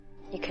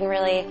You can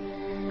really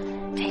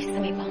taste the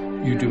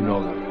maple. You do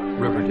know that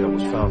Riverdale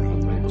was founded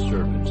with maple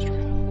syrup industry.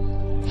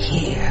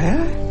 Here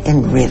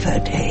in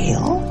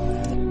Riverdale?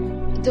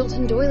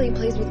 Dilton Doily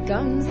plays with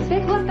guns.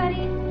 Big one,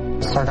 Betty.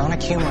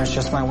 Sardonic humor is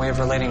just my way of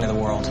relating to the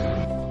world.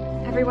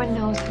 Everyone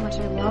knows how much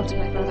I loved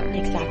my brother.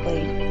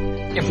 Exactly.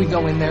 If we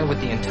go in there with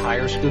the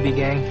entire Scooby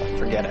Gang,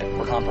 forget it.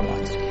 We're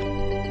compromised.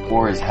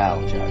 War is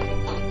hell,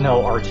 Jack.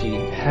 No, Archie.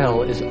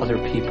 Hell is other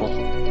people.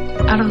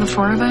 Out of the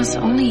four of us,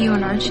 only you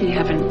and Archie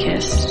haven't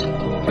kissed.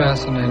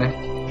 Fascinating.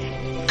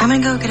 I'm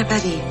gonna go get a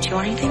buddy. Do you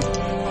want anything?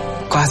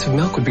 A glass of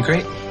milk would be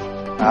great.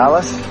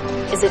 Alice?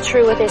 Is it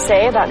true what they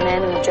say about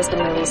men who have just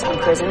been released from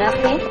prison,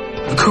 FP?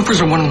 The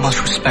Coopers are one of the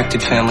most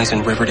respected families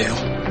in Riverdale.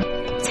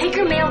 Take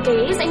your male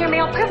gaze and your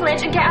male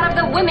privilege and get out of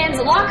the women's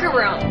locker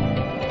room.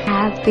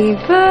 Happy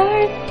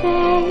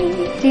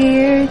birthday,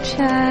 dear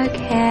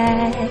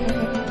Jughead.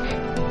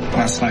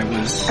 Last night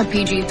was A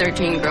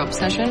PG-13 grope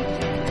session?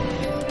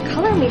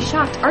 Color me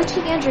shocked.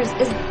 Archie Andrews,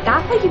 is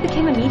that why you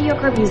became a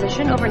mediocre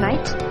musician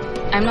overnight?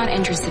 I'm not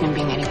interested in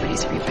being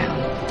anybody's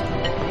rebound.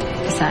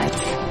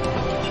 Besides,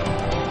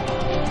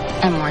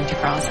 I'm more into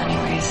girls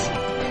anyways.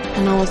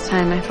 And all this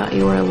time I thought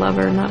you were a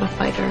lover, not a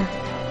fighter.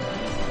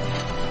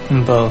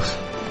 both.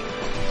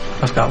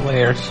 I've got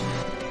layers.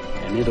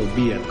 And it'll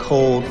be a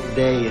cold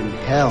day in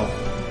hell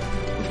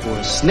before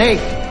a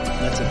snake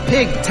lets a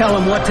pig tell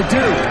him what to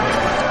do.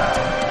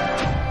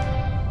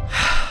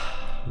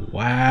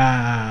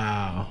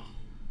 Wow.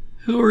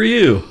 Who are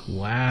you?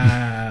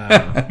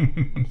 Wow.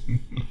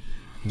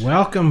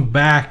 Welcome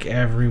back,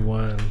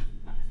 everyone,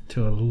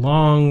 to a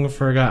long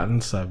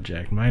forgotten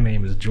subject. My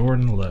name is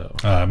Jordan Lowe.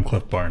 I'm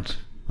Cliff Barnes.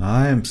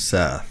 I am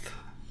Seth.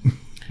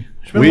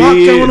 We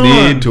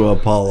need to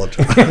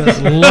apologize. There's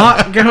a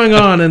lot going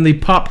on in the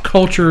pop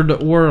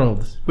cultured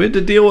world. We had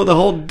to deal with a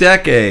whole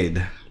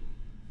decade.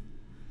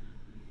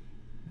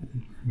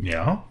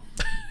 Yeah.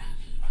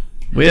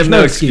 We have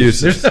no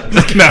excuses. No.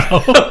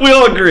 We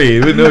all agree.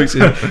 We have no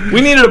excuses.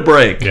 We needed a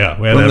break. Yeah,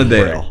 we had from to the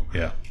have a Dale.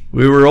 break. Yeah.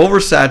 We were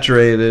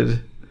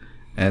oversaturated,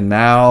 and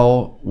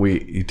now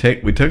we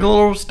took a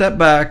little step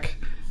back,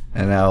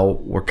 and now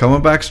we're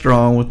coming back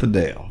strong with the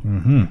Dale.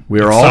 Mm-hmm.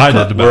 We're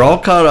all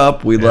caught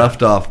up. We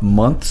left off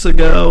months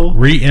ago,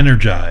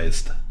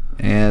 re-energized,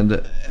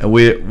 and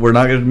we're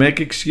not going to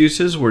make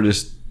excuses. We're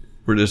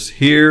just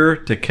here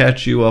to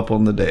catch you up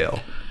on the Dale.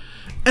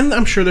 And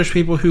I'm sure there's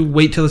people who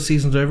wait till the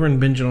season's over and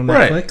binge it on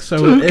Right. Netflix,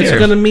 so it's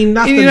going to mean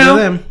nothing to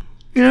them.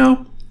 You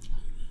know,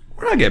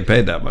 we're not getting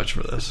paid that much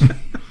for this.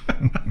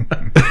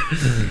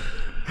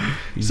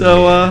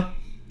 So,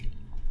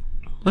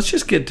 let's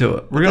just get to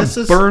it. We're going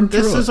to burn through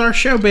it. This is our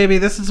show, baby.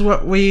 This is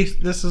what we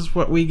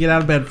get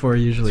out of bed for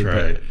usually.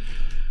 That's right.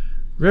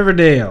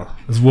 Riverdale.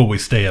 This is what we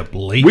stay up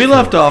late We for.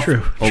 left off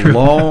a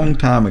long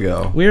time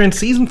ago. We're in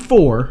season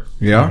 4.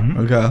 Yeah? Mm-hmm.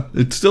 Okay.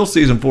 It's still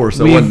season 4,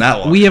 so it wasn't that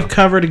long. We have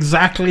covered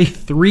exactly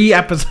 3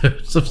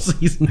 episodes of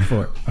season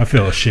 4. I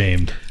feel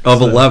ashamed.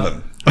 Of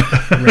 11.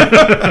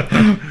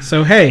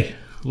 So, hey,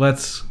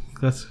 let's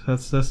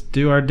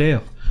do our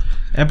Dale.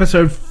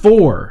 Episode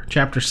 4,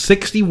 chapter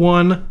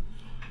 61,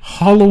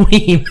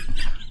 Halloween.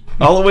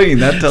 Halloween,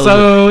 that tells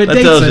so you.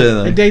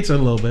 It dates it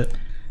a little bit.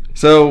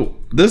 So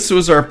this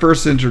was our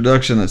first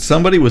introduction that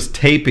somebody was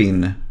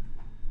taping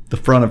the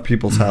front of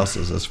people's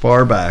houses as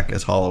far back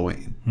as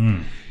Halloween.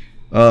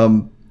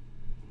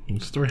 The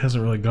story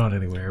hasn't really gone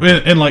anywhere.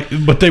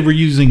 But they were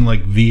using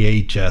like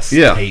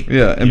VHS tape.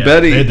 Yeah, and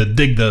Betty, they had to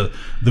dig the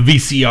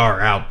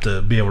VCR out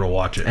to be able to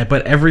watch it.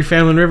 But every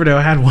family in Riverdale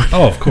had one.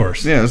 Oh, of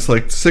course. Yeah, it's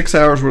like 6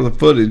 hours worth of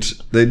footage.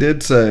 They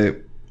did say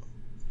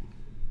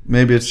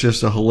maybe it's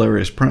just a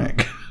hilarious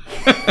prank.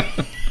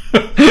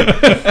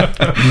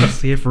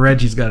 See if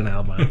Reggie's got an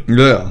alibi.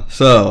 Yeah,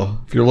 so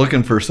if you're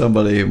looking for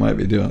somebody who might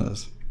be doing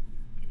this,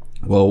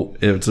 well,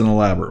 it's an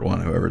elaborate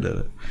one, whoever did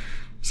it.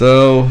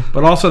 So,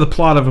 but also the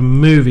plot of a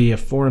movie, a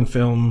foreign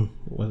film,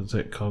 what is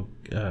it called?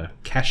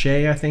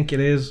 Cachet, I think it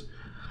is,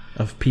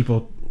 of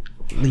people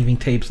leaving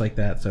tapes like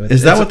that. So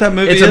is that what that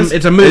movie is?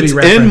 It's a movie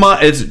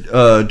reference.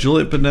 It's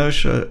Juliette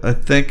Binoche, I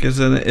think,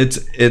 is in it.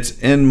 It's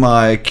in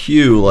my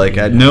queue, like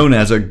known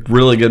as a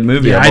really good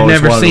movie. Yeah, I've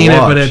never seen it,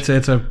 but it's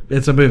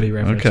a movie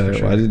reference. Okay,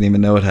 sure. I didn't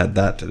even know it had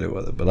that to do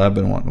with it, but I've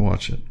been wanting to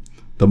watch it.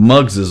 The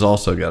Muggs has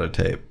also got a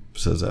tape,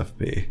 says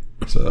FB.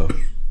 So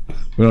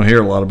we don't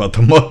hear a lot about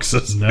the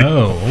Muggs.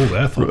 No,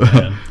 that's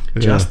man.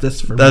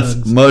 Justice for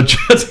Muggs.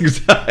 That's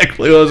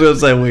exactly what I was going to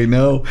say. We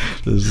know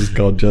this is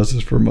called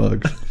Justice for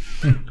Muggs.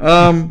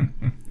 I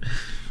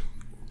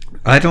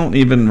don't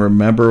even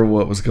remember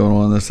what was going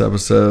on in this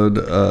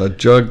episode.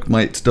 Jug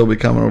might still be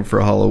coming over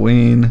for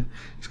Halloween.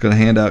 He's going to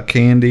hand out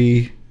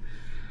candy.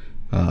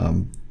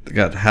 They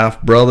got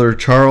half brother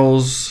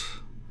Charles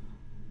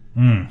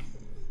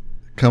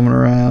coming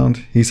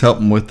around. He's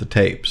helping with the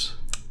tapes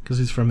because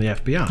he's from the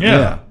FBI.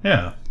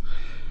 Yeah.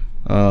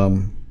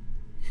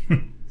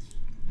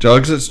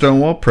 Jug's at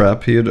Stonewall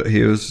Prep. He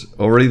was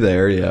already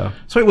there. Yeah.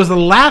 So it was the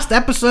last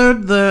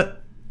episode the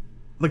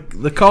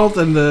the cult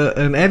and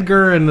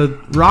Edgar and the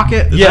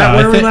rocket? Is Yeah, that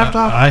where I we think- left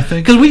off? I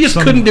think because we just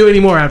some- couldn't do any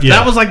more after. Yeah.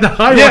 That was like the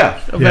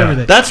highlight of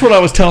everything. That's what I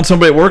was telling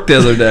somebody at work the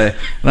other day,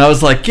 and I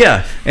was like,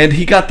 "Yeah," and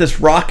he got this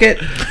rocket,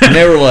 and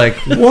they were like,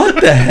 "What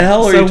the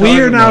hell are So you talking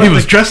we are now- about?" He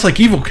was dressed like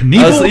Evil I was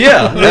Knievel. like,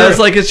 I was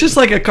like, "It's just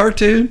like a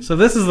cartoon." So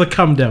this is the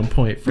come down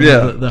point for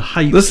Yeah, the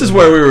height. This is of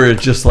where it. we were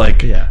just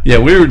like, Yeah.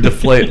 we were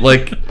deflated.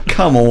 Like,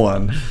 come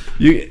on,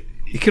 you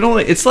can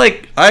only. It's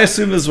like I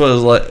assume this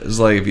was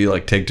like if you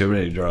like take too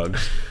many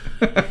drugs.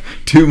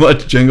 Too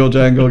much jingle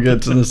jangle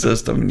gets in the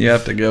system, and you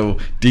have to go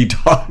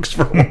detox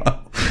for a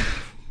while.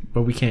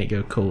 But we can't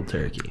go cold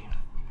turkey.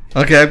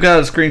 Okay, I've got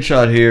a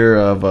screenshot here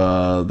of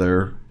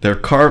their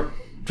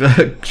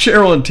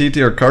Cheryl and TT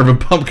are carving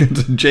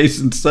pumpkins, and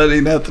Jason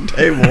sitting at the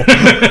table,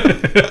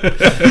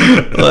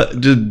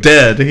 just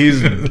dead.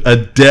 He's a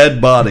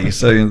dead body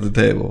sitting at the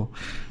table.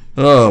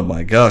 Oh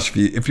my gosh!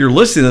 If you're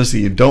listening to this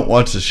and you don't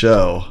watch the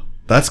show,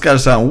 that's got to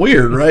sound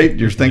weird, right?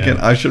 You're thinking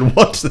I should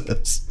watch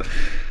this.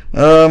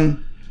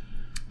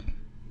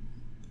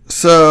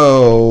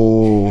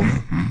 So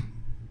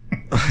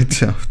I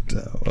don't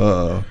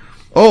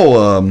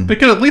know. They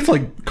could at least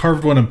like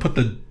carved one and put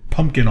the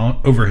pumpkin on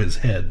over his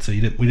head, so we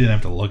didn't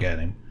have to look at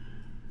him.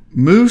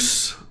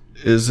 Moose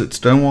is at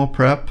Stonewall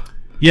Prep.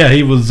 Yeah,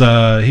 he was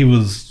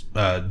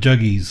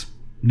Juggy's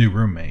new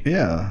roommate.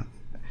 Yeah,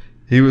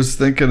 he was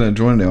thinking of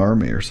joining the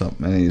army or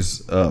something, and he's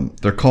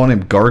they're calling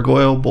him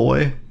Gargoyle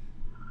Boy.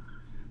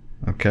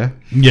 Okay.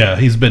 Yeah,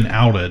 he's been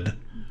outed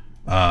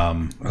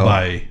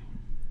by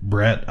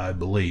Brett, I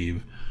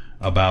believe,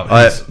 about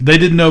his, they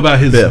didn't know about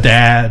his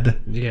dad.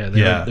 Yeah,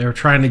 they were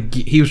trying to.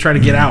 He was trying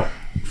to get out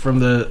from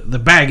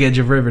the baggage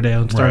of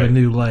Riverdale and start a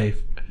new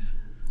life.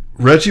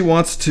 Reggie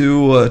wants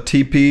to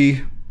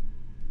TP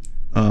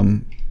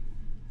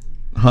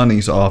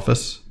Honey's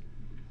office.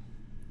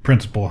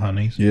 Principal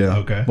Honey's. Yeah.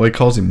 Okay. Well, he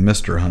calls him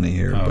Mr. Honey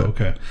here. Oh, but,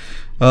 okay.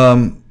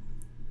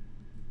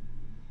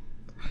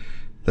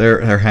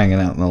 They're hanging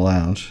out in the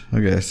lounge.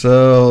 Okay,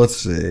 so let's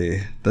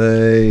see.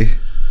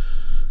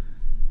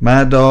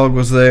 Mad Dog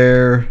was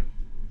there.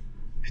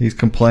 He's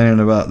complaining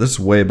about this is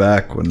way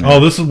back when. Oh,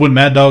 this is when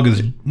Mad Dog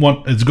is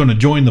going to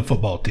join the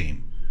football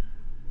team.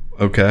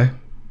 Okay.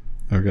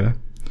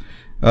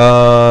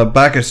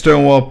 Back at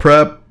Stonewall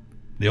Prep,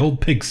 the old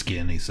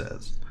pigskin. He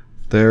says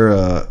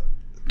they're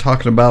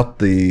talking about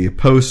the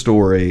Poe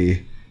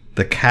story,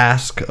 the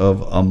cask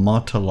of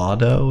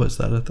Amontillado. Is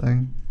that a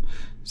thing?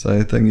 Is that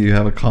anything you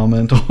have a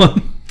comment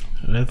on?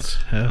 That's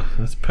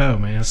Poe,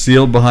 man.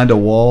 Sealed behind a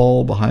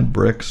wall, behind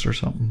bricks or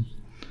something.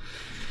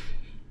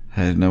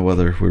 I didn't know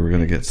whether we were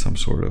going to get some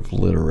sort of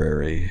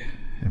literary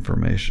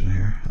information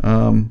here.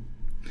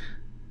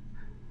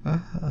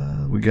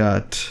 We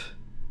got.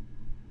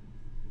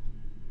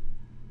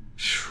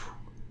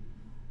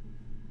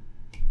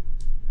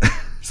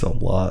 It's a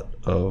lot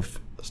of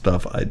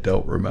stuff I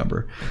don't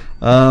remember.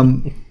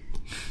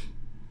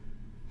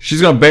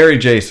 She's going to bury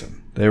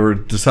Jason. They were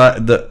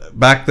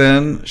back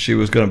then. She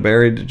was going to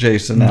bury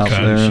Jason out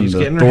there. She's in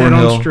getting the her head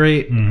Thornhill. on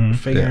straight,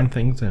 figuring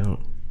things out.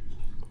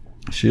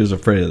 She was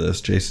afraid of this.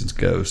 Jason's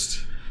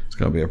ghost. It's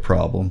going to be a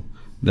problem.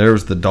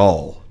 There's the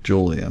doll,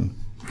 Julian.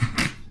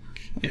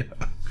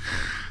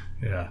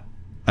 Yeah.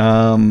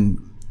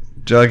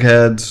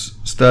 Jughead's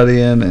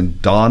studying,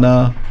 and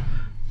Donna,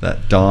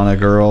 that Donna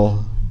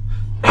girl,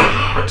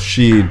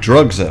 she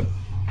drugs him.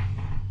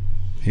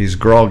 He's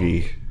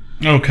groggy.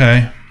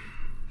 Okay.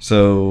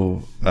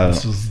 So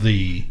this is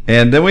the.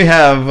 And then we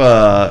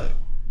have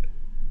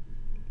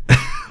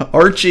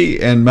Archie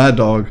and Mad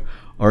Dog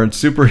are in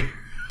super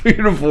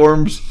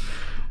uniforms.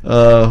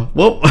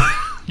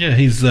 Yeah,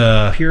 he's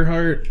Pure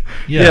Heart.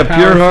 Yeah,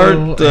 Pure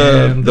Heart,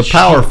 the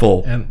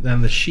powerful,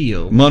 and the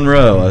Shield.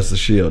 Monroe as the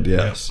Shield.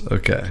 Yes,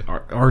 okay.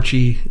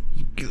 Archie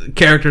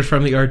characters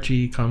from the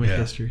Archie comic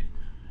history.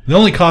 The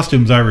only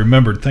costumes I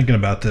remembered thinking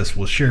about this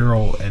was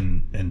Cheryl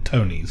and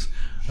Tony's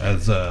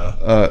as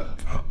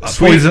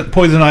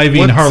Poison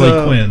Ivy and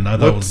Harley Quinn. I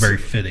thought it was very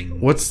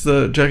fitting. What's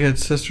the Jughead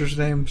sister's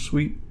name?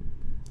 Sweet.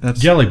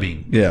 That's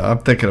Jellybean. Yeah, I'm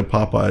thinking of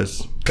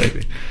Popeye's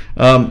baby.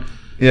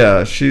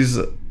 Yeah, she's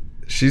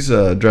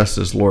dressed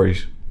as Laurie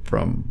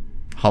from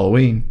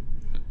Halloween.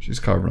 She's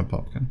carving a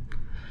pumpkin.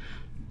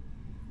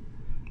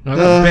 No,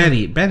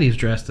 Betty's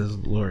dressed as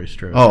Laurie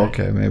Strode. Oh,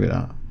 okay, maybe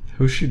not.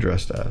 Who's she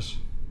dressed as?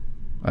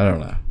 I don't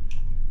know.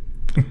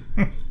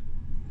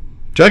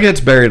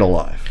 Jughead's buried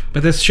alive.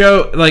 But this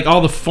show, like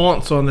all the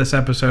fonts on this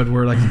episode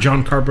were like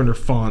John Carpenter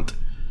font.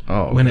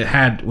 Oh, when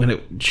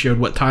it showed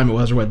what time it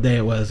was or what day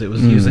it was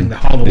using the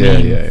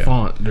Halloween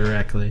font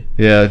directly.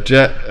 Yeah,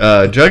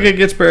 Jughead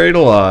gets buried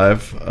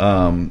alive.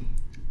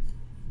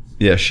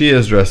 Yeah, she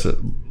is dressed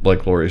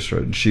like Laurie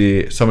Strode.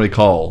 Somebody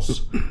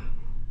calls,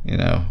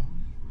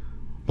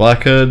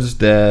 Black Hood's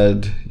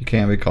dead. You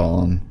can't be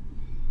calling.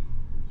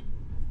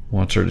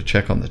 Wants her to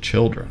check on the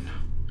children.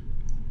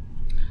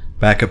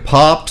 Back at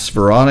Pop's,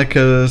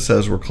 Veronica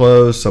says we're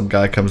closed. Some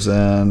guy comes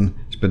in.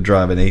 He's been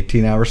driving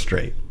 18 hours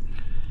straight.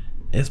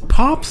 Is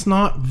Pop's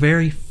not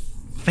very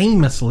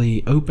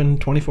famously open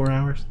 24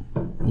 hours?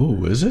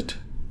 Ooh, is it?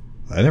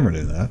 I never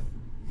knew that.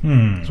 So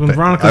when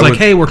Veronica's like,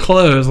 "Hey, we're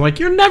closed," I'm like,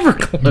 "You're never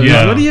closed.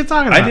 Yeah. What are you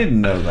talking about?" I didn't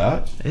know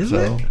that. Is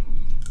it?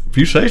 If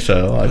you say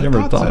so, I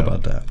never thought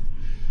about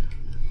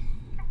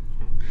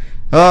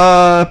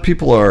that.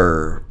 People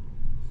are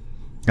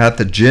at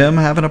the gym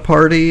having a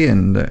party,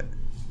 and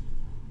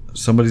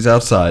somebody's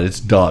outside. It's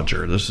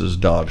Dodger. This is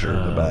Dodger,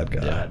 the bad guy.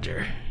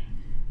 Dodger.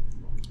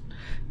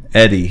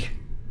 Eddie.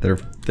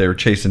 They're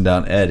chasing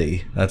down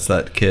Eddie. That's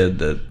that kid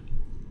that.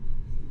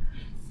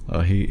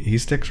 He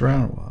sticks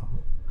around a while.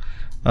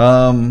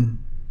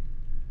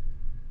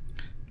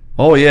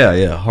 Oh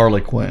yeah,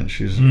 Harley Quinn.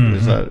 She's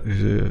is that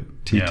who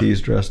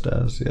TT's dressed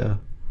as? Yeah.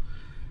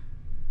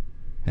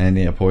 And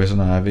yeah, Poison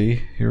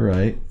Ivy. You're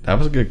right. That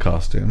was a good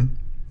costume.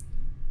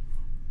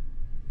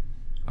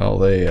 Oh,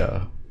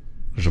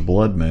 there's a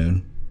blood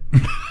moon.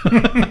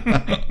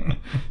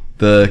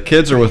 The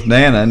kids are with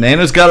Nana.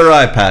 Nana's got her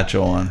eye patch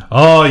on.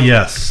 Oh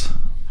yes.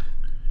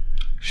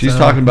 She's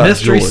talking about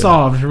mystery Julia.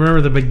 solved.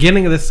 Remember the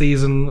beginning of the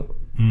season?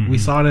 We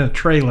saw it in a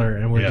trailer,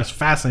 and we're just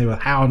fascinated with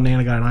how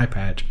Nana got an eye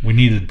patch. We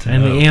needed to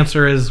and know. the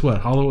answer is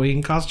what?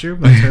 Halloween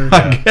costume? That's her.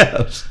 I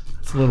guess.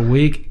 It's a little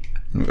weak.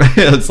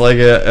 It's like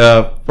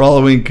for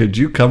Halloween, could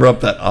you cover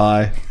up that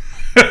eye?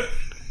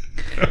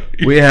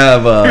 We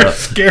have You're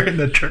scaring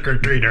the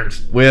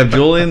trick-or-treaters. We have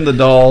Julian the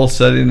doll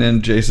sitting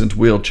in Jason's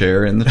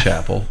wheelchair in the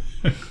chapel.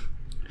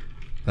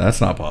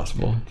 That's not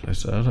possible, I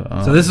said.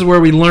 So this is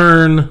where we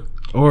learn,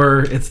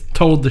 or it's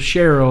told to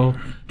Cheryl,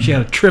 she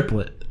had a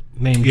triplet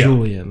named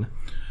Julian.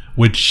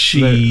 Which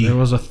there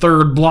was a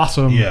third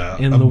blossom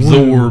in the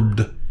absorbed.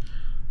 womb.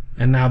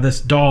 And now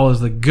this doll is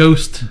the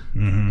ghost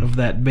of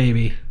that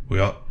baby.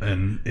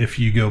 And if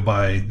you go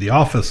by The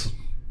Office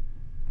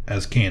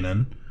as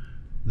canon,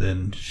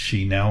 then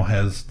she now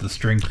has the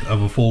strength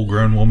of a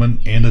full-grown woman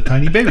and a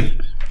tiny baby.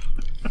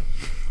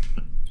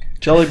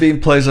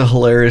 Jellybean plays a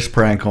hilarious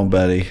prank on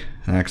Betty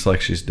and acts like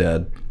she's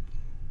dead.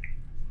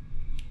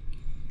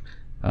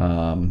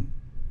 The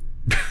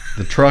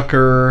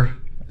trucker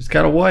has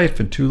got a wife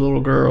and 2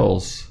 little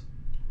girls.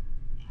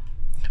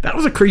 That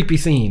was a creepy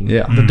scene.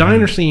 Yeah. The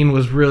diner scene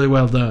was really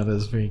well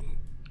done.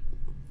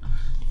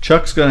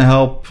 Chuck's going to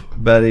help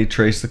Betty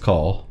trace the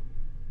call.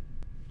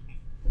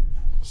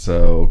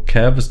 So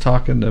Kev is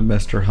talking to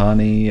Mr.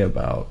 Honey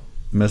about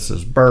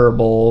Mrs.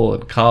 Burble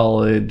at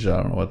college. I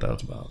don't know what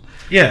that's about.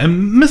 Yeah,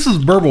 and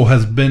Mrs. Burble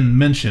has been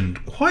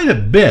mentioned quite a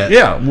bit.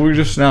 Yeah, we're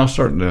just now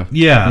starting to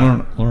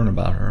learn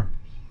about her.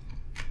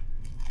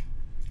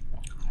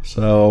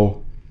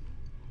 So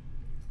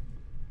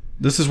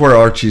this is where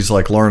Archie's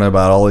like learning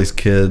about all these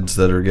kids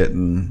that are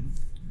getting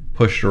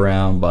pushed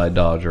around by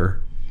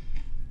Dodger.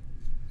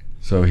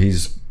 So and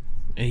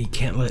he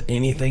can't let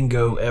anything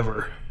go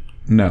ever.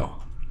 No.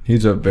 He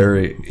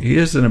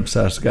is an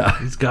obsessed guy.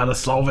 He's got to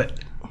solve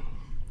it.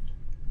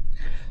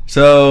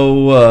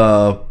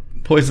 So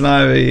Poison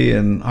Ivy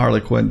and Harley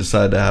Quinn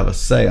decide to have a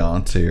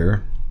seance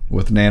here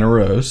with Nana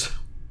Rose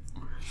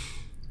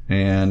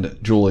and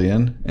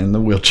Julian in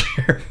the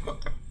wheelchair.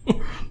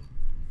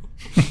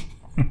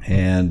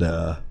 And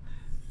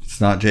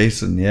it's not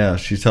Jason. Yeah,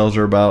 she tells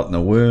her about in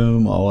the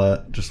womb, all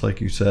that, just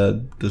like you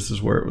said. This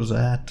is where it was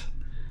at.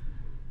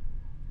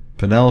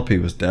 Penelope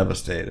was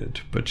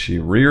devastated, but she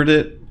reared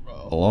it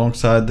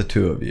alongside the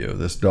 2 of you,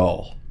 this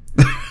doll.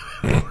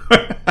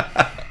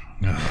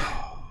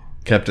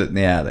 Kept it in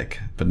the attic.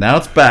 But now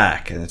it's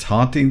back, and it's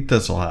haunting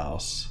Thistle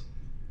House.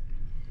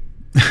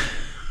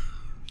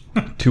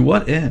 To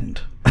what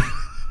end?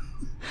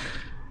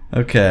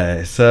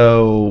 Okay,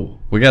 so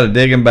we got to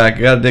dig him back.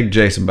 We got to dig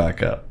Jason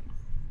back up.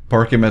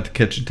 Park him at the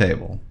kitchen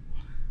table.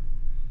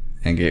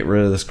 And get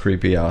rid of this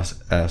creepy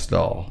ass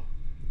doll.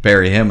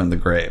 Bury him in the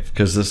grave,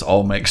 because this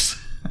all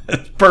makes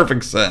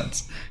perfect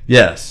sense.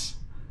 Yes.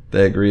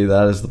 They agree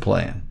that is the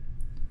plan.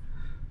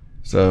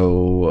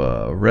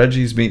 So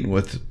Reggie's meeting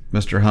with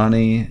Mr.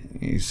 Honey.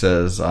 He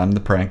says, I'm the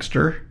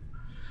prankster.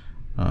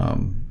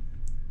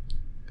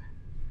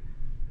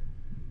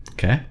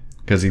 Okay.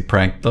 Because he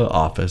pranked the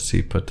office.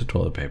 He put the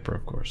toilet paper,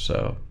 of course.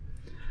 So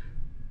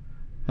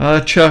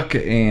Chuck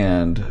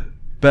and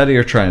Betty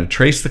are trying to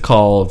trace the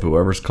call of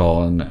whoever's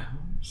calling,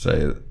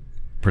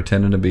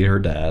 pretending to be her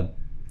dad.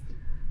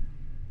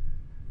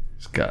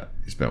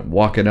 He's been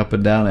walking up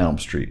and down Elm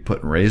Street,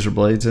 putting razor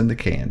blades into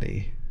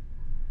candy.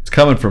 It's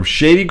coming from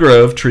Shady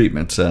Grove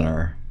Treatment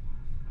Center.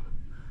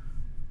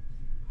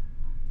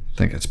 I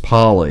think it's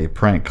Polly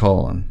prank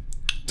calling.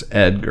 It's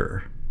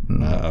Edgar.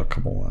 No,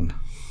 come on.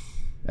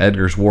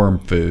 Edgar's worm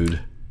food.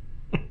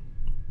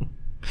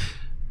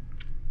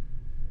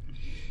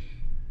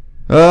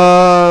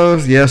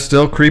 Yeah,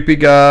 still creepy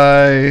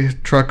guy,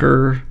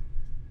 trucker.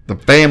 The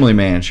family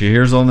man she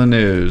hears on the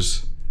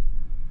news.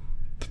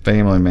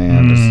 Family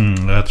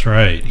man. That's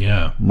right,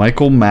 yeah.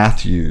 Michael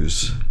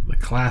Matthews. The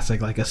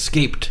classic, like,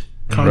 escaped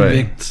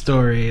convict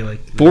story. Like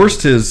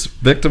forced his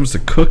victims to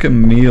cook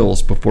him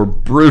meals before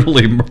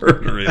brutally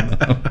murdering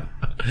them.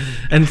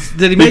 And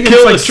did he make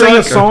him sing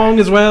a song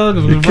as well?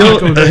 He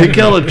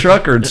killed a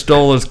trucker and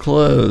stole his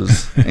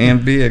clothes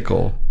and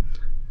vehicle.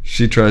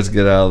 She tries to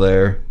get out of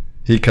there.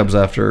 He comes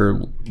after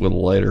her a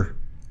little later.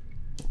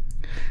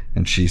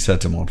 and she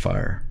sets him on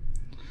fire,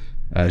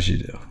 as you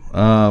do.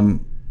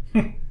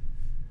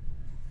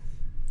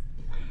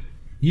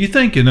 You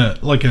think in a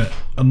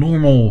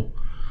normal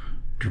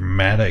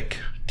dramatic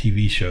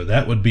TV show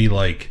that would be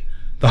like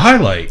the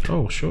highlight?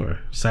 Oh, sure,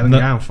 setting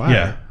guy on fire.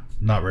 Yeah,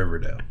 not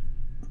Riverdale.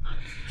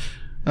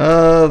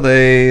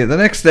 The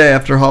next day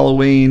after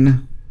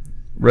Halloween,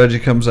 Reggie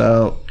comes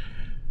out.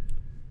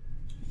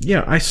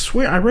 Yeah, I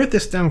swear I wrote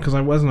this down because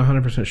I wasn't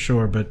 100%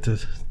 sure, but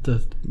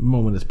the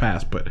moment has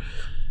passed. But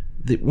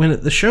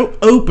when the show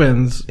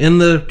opens in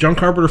the John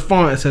Carpenter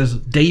font, it says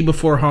day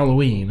before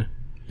Halloween.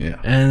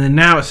 Yeah, and then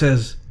now it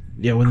says,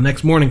 when the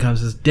next morning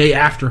comes, it's day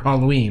after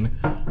Halloween.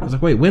 I was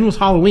like, wait, when was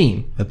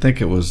Halloween? I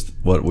think it was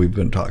what we've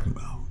been talking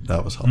about.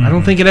 That was Halloween. I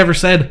don't think it ever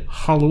said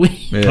Halloween.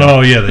 Yeah.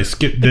 Oh yeah, they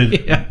skipped.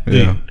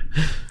 They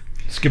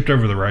skipped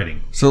over the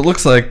writing. So it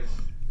looks like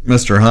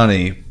Mr.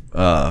 Honey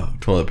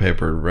toilet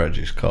papered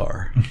Reggie's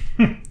car.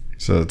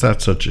 So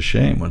that's such a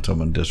shame when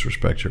someone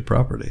disrespects your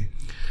property.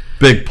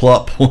 Big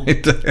plot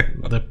point there.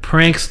 The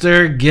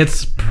prankster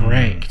gets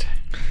pranked.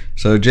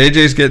 So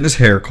JJ's getting his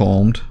hair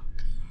combed.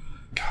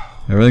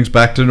 Everything's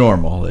back to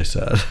normal, they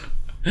said.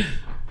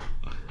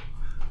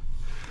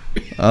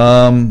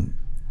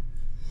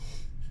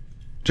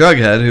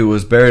 Jughead, who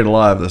was buried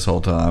alive this whole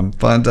time,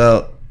 finds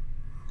out,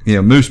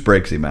 Moose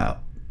breaks him out.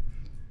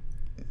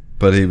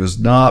 But he was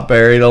not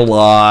buried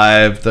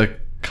alive. The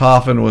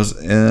coffin was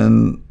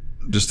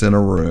just in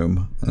a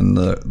room, in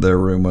their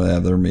room where they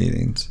have their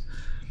meetings.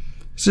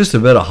 It's just a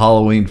bit of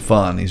Halloween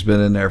fun. He's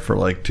been in there for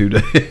like 2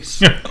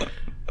 days.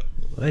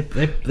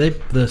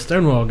 The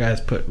Stonewall guys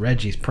put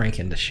Reggie's prank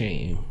into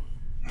shame.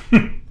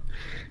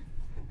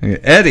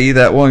 Eddie,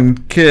 that one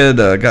kid,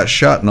 got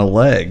shot in the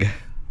leg.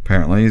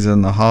 Apparently, he's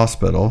in the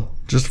hospital.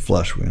 Just a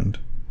flesh wound.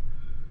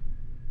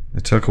 They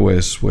took away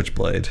his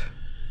switchblade.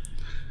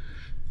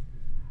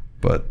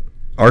 But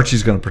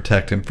Archie's going to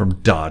protect him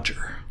from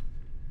Dodger.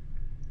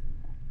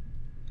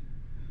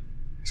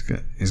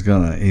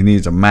 He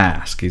needs a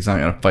mask. He's not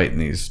going to fight in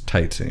these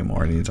tights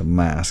anymore. He needs a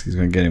mask. He's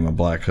going to get him a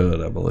black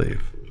hood, I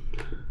believe.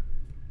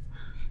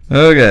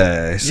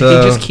 Okay,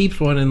 so he just keeps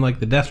one in like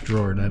the desk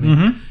drawer, doesn't he?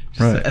 Mm-hmm.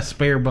 Just a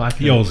spare black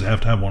hood. You always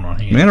have to have one on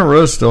hand. Manor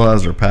Rose still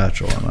has her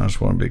patch on. I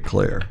just want to be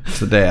clear. It's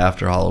the day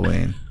after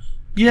Halloween.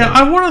 Yeah,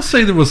 I want to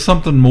say there was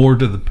something more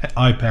to the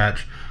eye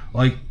patch.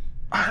 Like,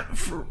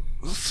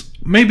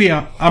 maybe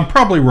I'm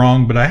probably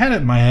wrong, but I had it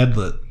in my head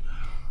that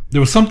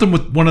there was something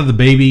with one of the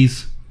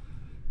babies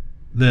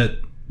that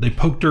they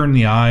poked her in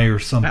the eye or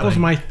something. That was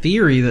my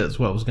theory. That's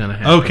what was going to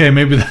happen. Okay,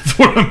 maybe that's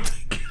what I'm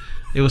thinking.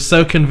 It was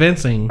so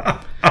convincing,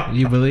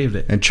 you believed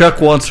it. And Chuck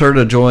wants her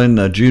to join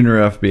the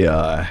junior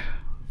FBI.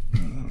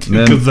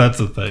 Because that's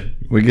the thing.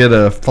 We get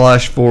a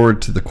flash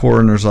forward to the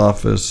coroner's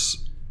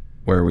office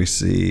where we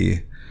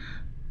see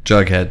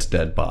Jughead's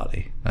dead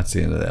body. That's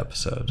the end of the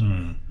episode.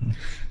 Mm-hmm.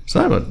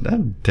 So that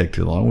didn't take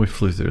too long. We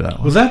flew through that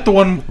one. Was that the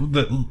one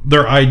that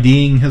they're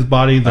IDing his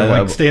body?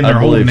 They're standing there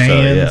holding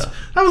hands. Yeah.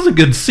 That was a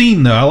good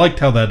scene, though. I liked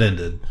how that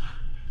ended.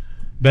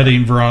 Betty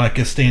and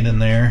Veronica standing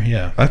there.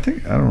 Yeah. I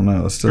don't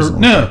know. This doesn't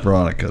look like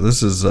Veronica.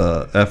 This is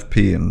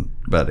FP and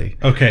Betty.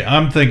 Okay,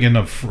 I'm thinking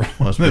of Fred.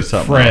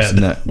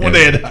 When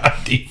they had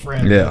ID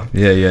Fred. Yeah.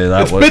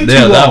 That it's been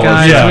too long.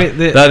 Guys,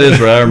 that is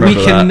right. I remember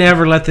we can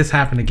never let this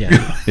happen again.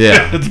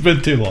 Yeah. It's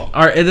been too long.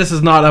 This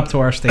is not up to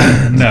our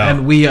standards. No.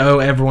 And we owe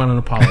everyone an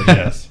apology.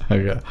 Yes.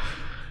 Okay.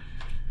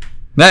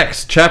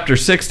 Next, Chapter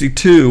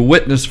 62,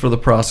 Witness for the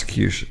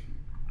Prosecution.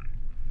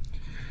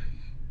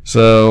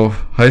 So,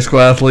 high school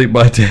athlete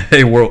by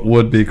day,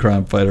 would-be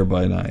crime fighter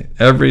by night.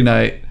 Every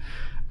night,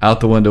 out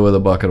the window with a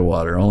bucket of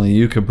water. Only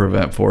you can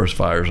prevent forest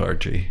fires,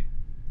 Archie.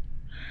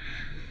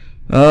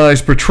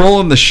 He's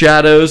patrolling the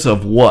shadows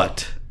of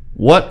what?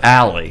 What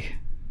alley?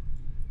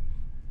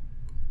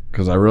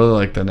 Because I really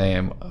like the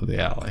name of the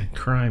alley.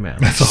 Crime alley.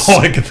 That's all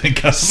I could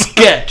think of.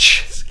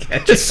 Sketch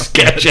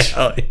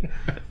alley.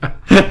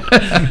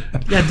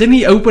 Yeah, didn't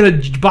he open a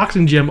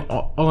boxing gym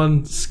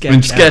on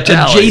Sketch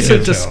Alley?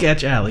 Adjacent to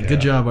Sketch Alley. Good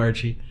job,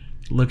 Archie.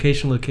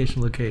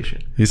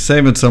 Location. He's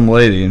saving some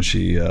lady and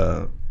she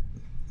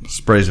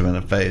sprays him in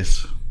the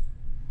face.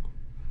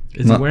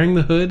 Is he wearing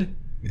the hood?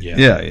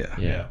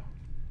 Yeah.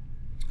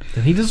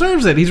 Then he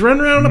deserves it. He's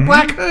running around in a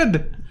black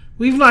hood.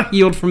 We've not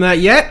healed from that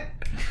yet.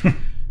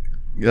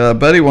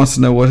 Betty wants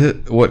to know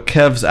what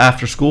Kev's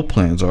after-school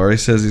plans are. He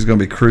says he's going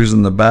to be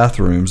cruising the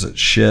bathrooms at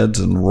Sheds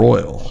and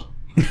Royal.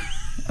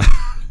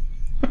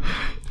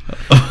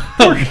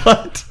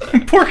 What?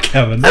 Poor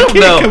Kevin. I don't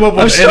know. Come up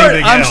with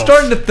I'm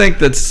starting to think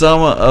that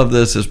some of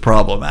this is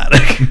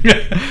problematic.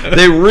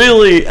 They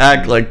really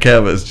act like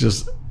Kev is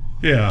just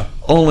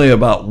only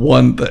about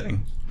one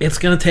thing. It's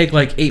going to take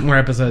like 8 more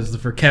episodes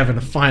for Kevin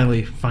to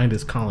finally find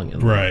his calling in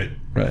life.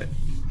 Right.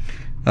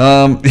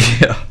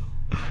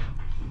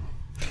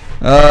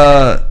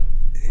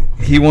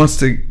 He wants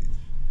to.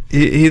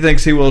 He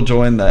thinks he will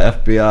join the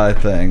FBI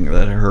thing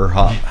that her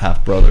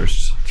half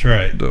brother's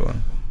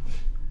doing.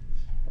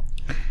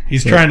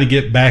 He's trying to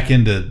get back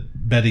into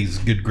Betty's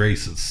good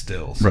graces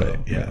still. So, right.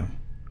 Yeah.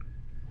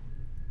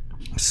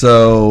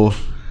 So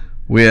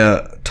we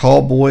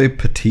Tall Boy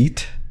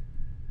Petite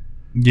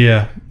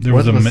Yeah, there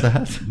What was was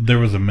that? There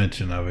was a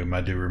mention of him.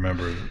 I do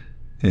remember.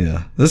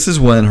 Yeah, this is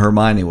when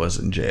Hermione was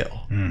in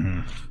jail,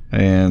 and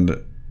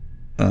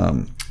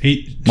Molly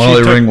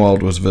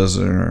Ringwald was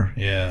visiting her.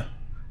 Yeah,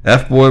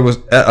 F-boy.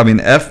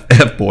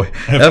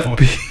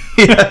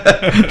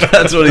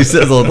 That's what he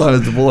says all the time.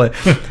 It's a boy.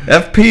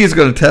 FP is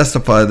going to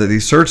testify that he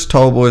searched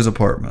Tallboy's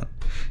apartment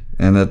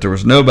and that there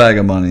was no bag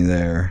of money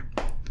there.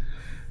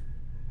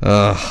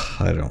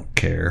 I don't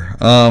care.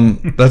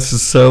 That's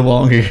just so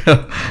long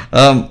ago.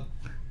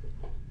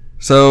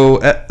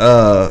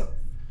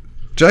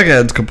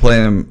 Jughead's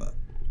complaining,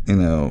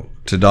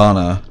 to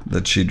Donna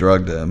that she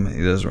drugged him.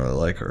 He doesn't really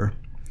like her.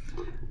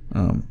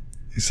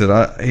 He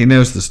said he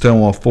knows the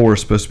Stonewall 4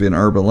 is supposed to be an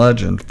urban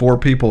legend. 4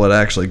 people had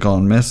actually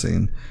gone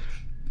missing.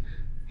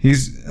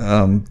 He's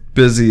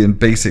busy in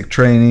basic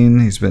training.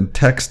 He's been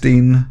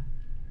texting,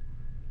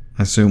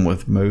 I assume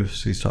with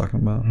Moose he's talking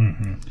about.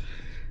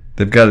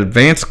 They've got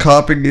advanced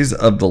copies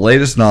of the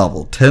latest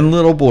novel, 10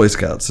 Little Boy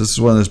Scouts. This is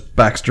one of those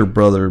Baxter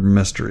Brother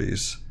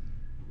mysteries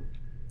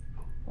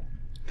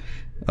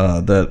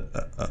that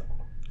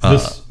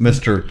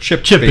Mr.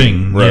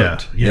 Chipping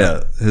wrote.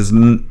 Yeah. His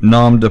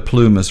nom de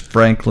plume is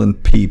Franklin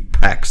P.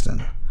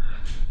 Paxton.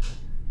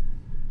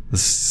 The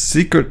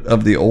Secret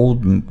of the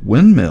Old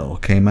Windmill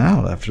came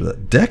out after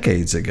that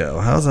decades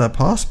ago. How's that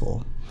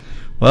possible?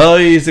 Well,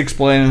 he's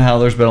explaining how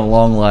there's been a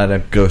long line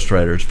of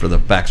ghostwriters for the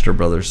Baxter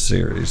Brothers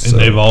series.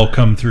 And they've all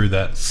come through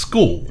that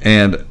school.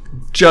 And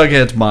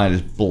Jughead's mind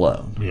is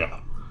blown. Yeah.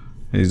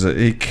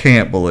 He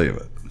can't believe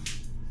it.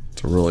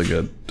 It's a really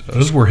good...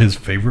 Those were his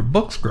favorite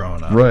books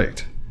growing up.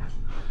 Right.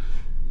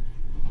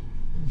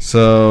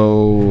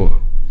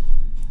 So...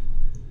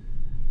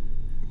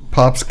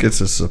 Pops gets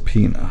a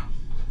subpoena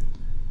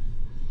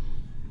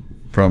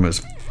from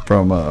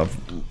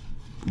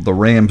the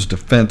Rams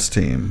defense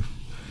team.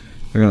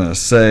 They're going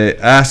to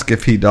ask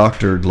if he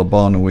doctored Le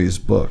Bon Nuit's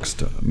books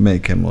to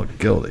make him look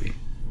guilty,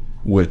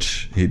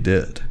 which he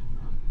did.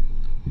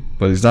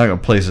 But he's not going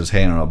to place his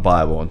hand on a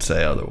Bible and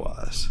say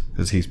otherwise,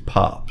 because he's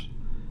Pops.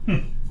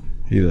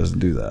 He doesn't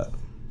do that.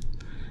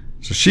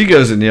 So she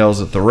goes and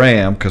yells at the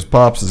Ram, because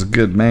Pops is a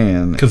good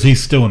man. Because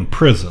he's still in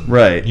prison.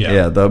 Right,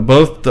 yeah.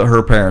 Both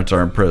her parents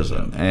are in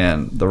prison.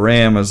 And the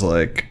Ram is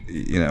like,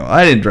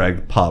 I didn't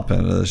drag Pop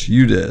into this,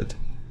 you did.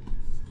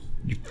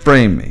 You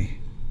framed me.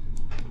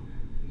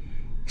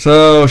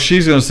 So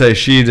she's going to say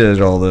she did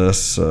all this,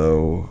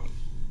 so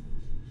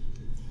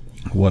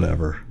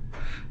whatever.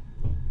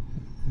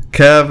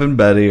 Kev and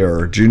Betty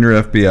are junior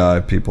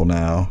FBI people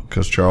now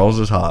because Charles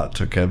is hot,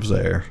 so Kev's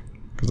there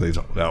because he's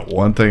got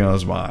one thing on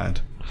his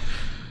mind.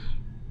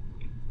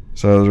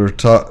 So they're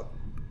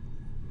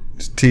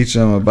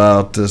teaching them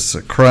about this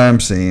crime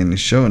scene.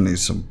 He's showing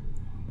these some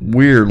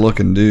weird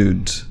looking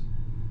dudes.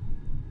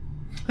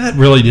 That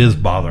really is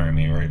bothering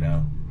me right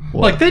now.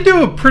 What? Like, they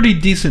do a pretty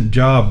decent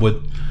job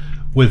with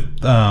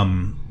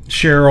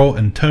Cheryl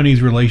and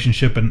Tony's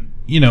relationship, and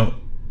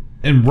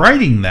and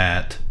writing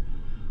that,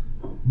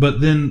 but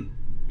then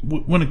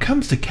when it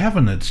comes to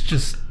Kevin, it's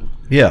just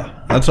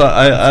that's what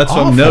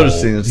I'm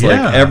noticing. It's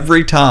like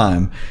every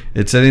time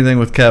it's anything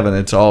with Kevin,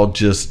 it's all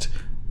just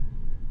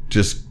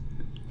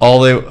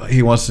all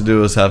he wants to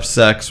do is have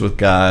sex with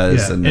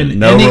guys and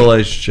no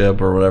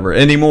relationship or whatever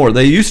anymore.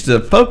 They used to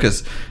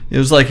focus. It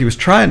was like he was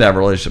trying to have a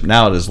relationship.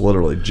 Now it is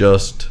literally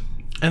just.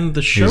 And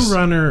the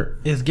showrunner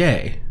is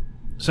gay.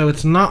 So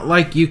it's not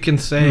like you can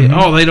say,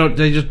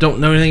 they just don't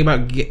know anything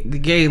about the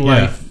gay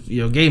life,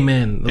 gay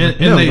men.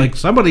 Like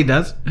somebody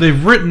does.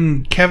 They've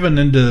written Kevin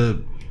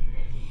into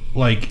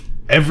like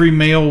every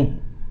male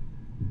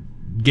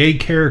gay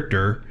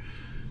character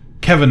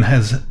Kevin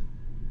has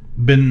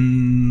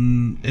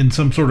been in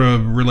some sort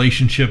of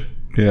relationship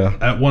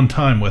at one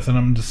time with, and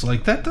I'm just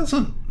like, that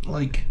doesn't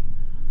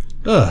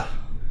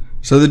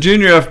So the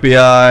junior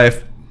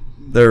FBI,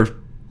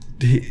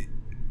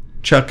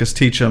 Chuck is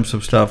teaching him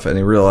some stuff, and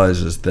he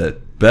realizes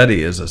that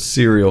Betty is a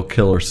serial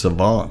killer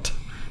savant.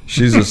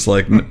 She's just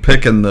like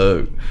picking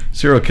the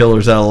serial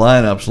killers out of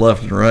lineups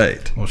left and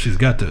right. Well, she's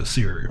got those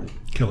serial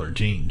killer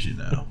genes,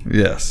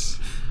 Yes.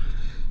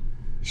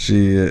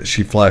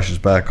 She flashes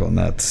back on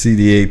that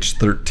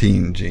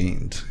CDH13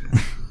 genes.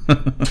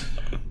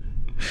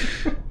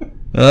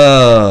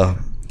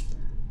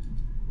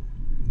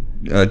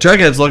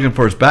 Jughead's looking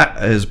for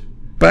his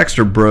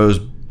Baxter Bros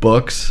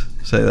books.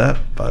 Say that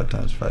 5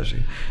 times fast.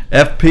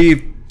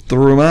 FP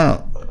threw him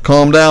out.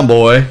 Calm down,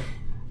 boy.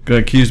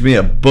 Gonna accuse me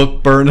of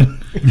book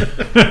burning?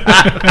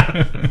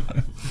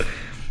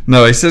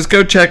 No, he says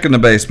go check in the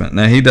basement.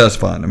 Now he does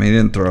find him. He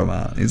didn't throw him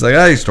out. He's like,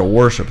 I used to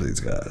worship these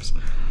guys.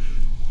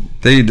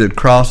 They did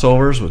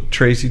crossovers with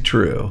Tracy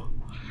True.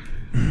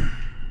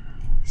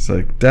 It's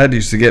like, Dad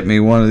used to get me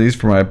one of these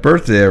for my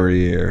birthday every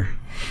year.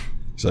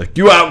 He's like,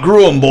 you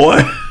outgrew him,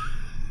 boy.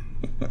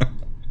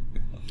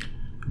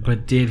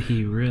 But did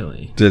he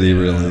really? Did he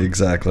really?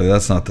 Exactly.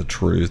 That's not the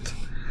truth.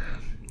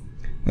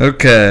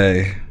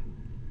 Okay.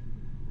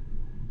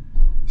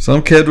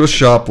 Some kid was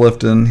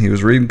shoplifting. He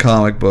was reading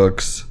comic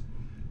books.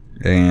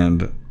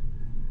 And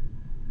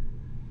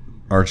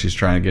Archie's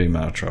trying to get him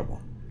out of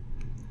trouble.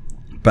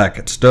 Back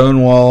at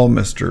Stonewall,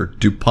 Mr.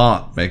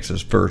 DuPont makes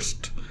his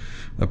first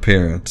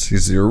appearance.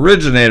 He's the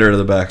originator of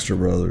the Baxter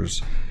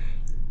Brothers.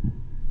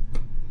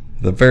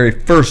 The very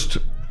first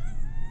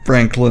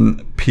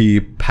Franklin P.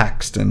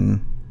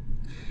 Paxton.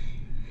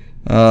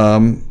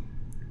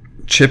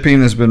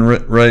 Chipping has been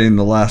writing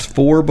the last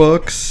 4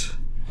 books.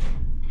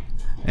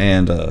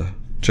 And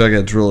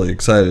Jughead's really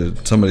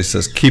excited. Somebody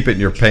says, "Keep it in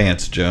your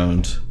pants,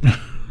 Jones."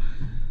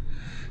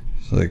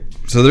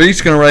 So they're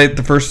each going to write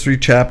the first 3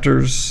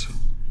 chapters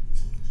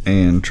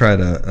and try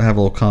to have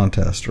a little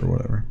contest or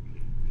whatever.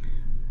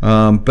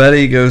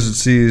 Betty goes and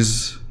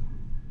sees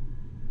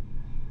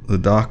the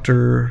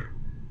doctor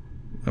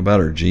about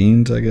her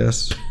jeans, I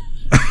guess.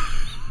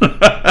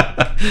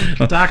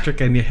 Doctor,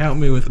 can you help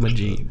me with my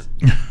jeans?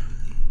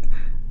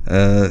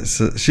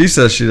 So she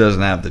says she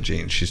doesn't have the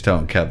jeans. She's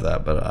telling Kev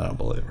that, but I don't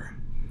believe her.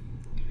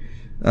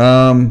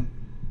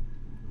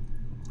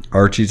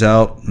 Archie's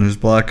out in his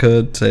black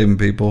hood, saving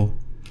people.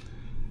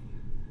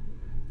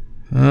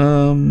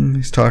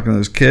 He's talking to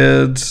his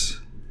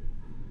kids.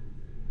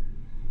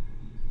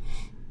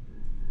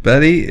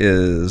 Betty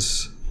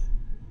is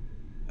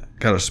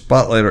got a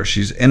spotlight, or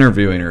she's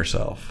interviewing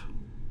herself.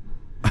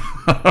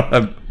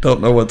 I don't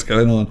know what's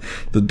going on.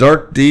 The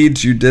dark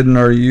deeds you did in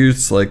our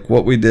youth, like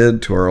what we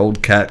did to our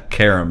old cat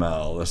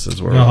Caramel. This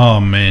is where. Oh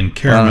man,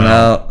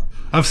 Caramel!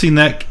 I've seen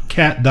that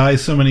cat die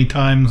so many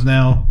times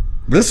now.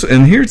 This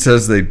and here it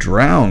says they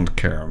drowned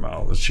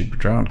Caramel. That she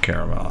drowned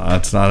Caramel.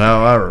 That's not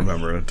how I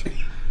remember it.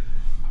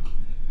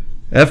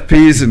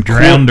 FP's and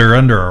drowned her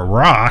under a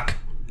rock.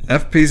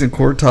 FP's in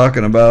court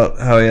talking about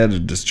how he had to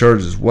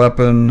discharge his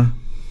weapon.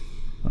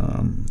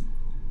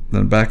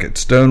 Then back at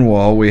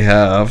Stonewall, we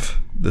have.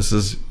 This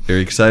is. Are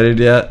you excited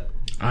yet?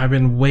 I've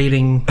been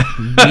waiting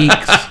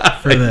weeks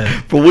for this.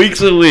 For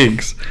weeks and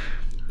weeks.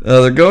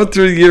 They're going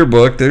through the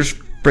yearbook. There's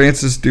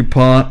Francis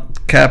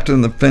DuPont, captain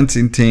of the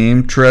fencing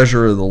team,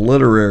 treasurer of the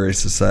Literary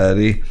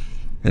Society.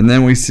 And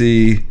then we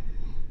see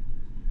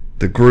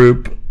the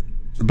group,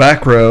 the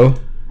back row,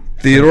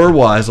 Theodore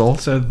Weisel.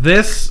 So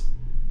this,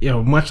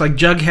 much like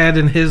Jughead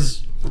in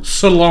his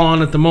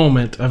salon at the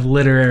moment of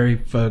literary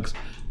folks,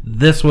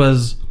 this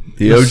was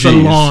the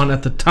salon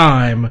at the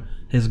time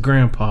his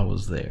grandpa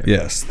was there.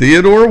 Yes.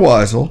 Theodore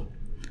Weisel,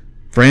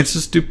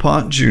 Francis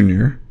DuPont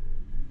Jr.,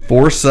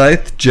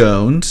 Forsyth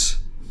Jones,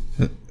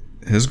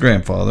 his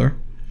grandfather,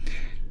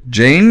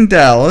 Jane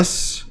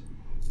Dallas,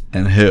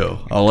 and who?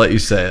 I'll let you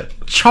say it.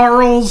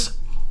 Charles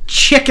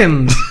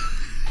Chickens.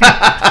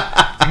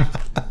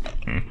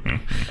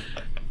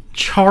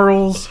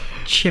 Charles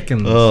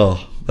Chickens.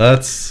 Oh,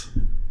 that's...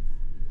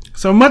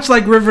 So much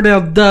like Riverdale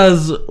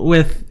does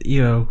with,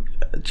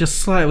 just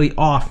slightly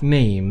off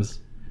names.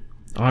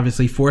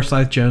 Obviously,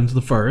 Forsyth Jones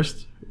the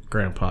first,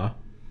 grandpa.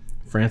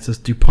 Francis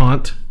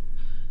DuPont,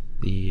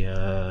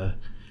 the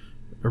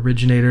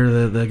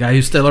originator, the guy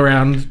who's still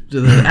around,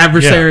 the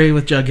adversary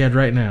with Jughead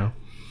right now.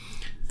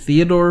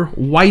 Theodore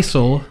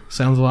Weisel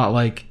sounds a lot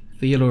like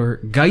Theodore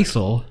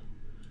Geisel,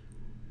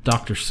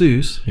 Dr.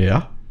 Seuss.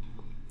 Yeah.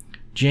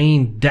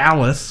 Jane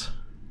Dallas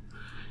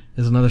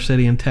is another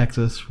city in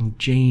Texas from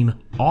Jane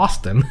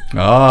Austen.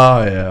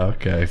 Oh, yeah,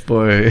 okay.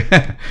 Boy.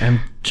 And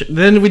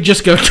then we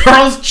just go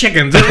Charles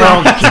Chickens.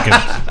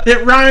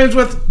 It rhymes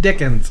with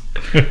Dickens.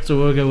 So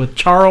we'll go with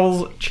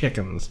Charles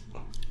Chickens.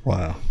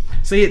 Wow.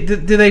 See, do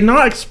they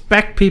not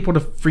expect people to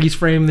freeze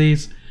frame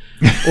these?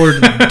 Or do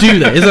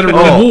they? Is it a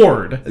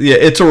reward? Yeah,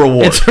 it's a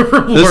reward. It's a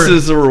reward. This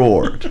is a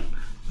reward.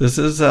 This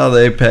is how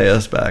they pay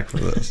us back for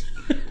this.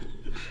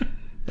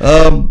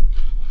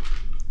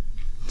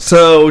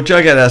 So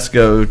Jughead has to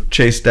go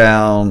chase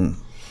down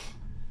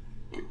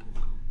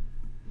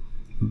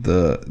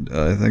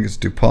I think it's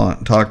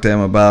DuPont, talk to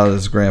him about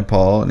his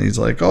grandpa, and he's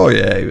like, oh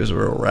yeah, he was a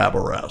real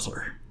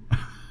rabble-rouser.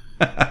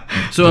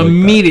 So like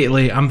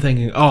immediately I'm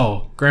thinking,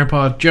 oh,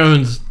 Grandpa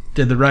Jones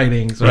did the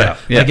writing. So like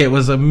it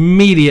was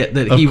immediate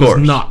that he was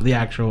not the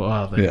actual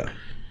author.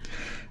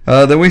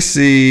 Yeah. Then we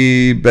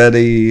see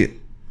Betty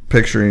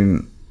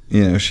picturing,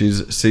 she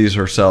sees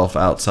herself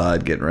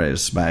outside getting ready to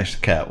smash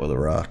the cat with a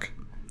rock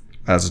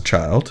as a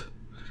child.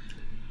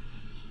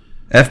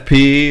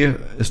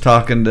 FP is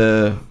talking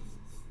to,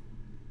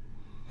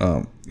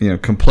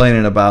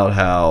 complaining about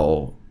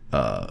how,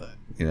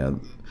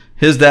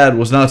 his dad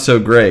was not so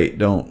great.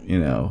 Don't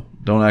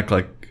act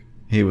like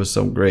he was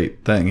some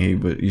great thing. He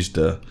used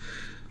to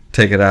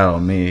take it out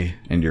on me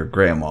and your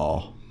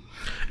grandma.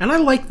 And I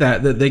like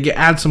that they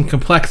add some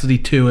complexity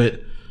to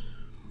it.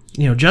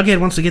 Jughead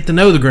wants to get to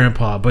know the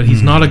grandpa, but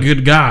he's not a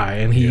good guy,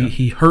 and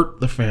he hurt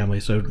the family.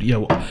 So,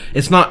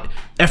 it's not...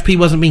 FP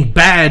wasn't being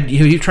bad.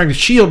 He was trying to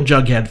shield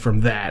Jughead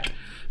from that.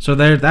 So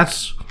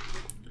that's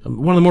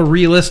one of the more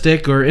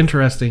realistic or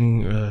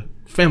interesting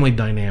family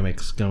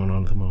dynamics going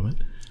on at the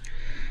moment.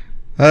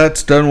 At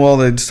Stonewall,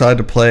 they decide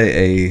to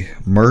play a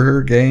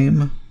murder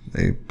game.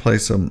 They play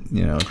some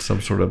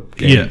sort of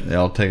game. Yeah. They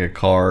all take a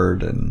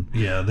card and...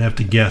 Yeah, they have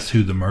to guess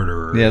who the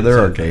murderer is. Yeah, there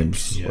are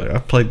games. Yeah.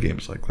 I've played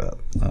games like that.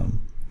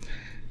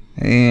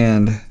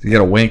 And you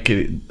got a wink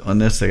on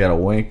this. They got a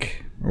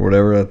wink or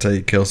whatever. That's how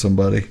you kill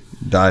somebody.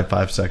 Die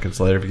 5 seconds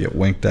later if you get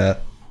winked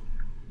at.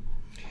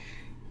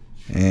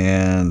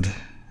 And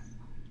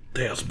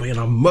there's been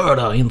a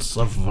murder in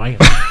Savannah.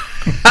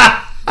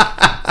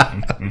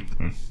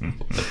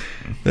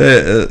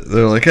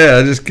 they're like, hey,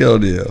 I just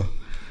killed you.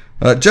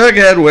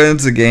 Jughead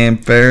wins the game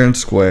fair and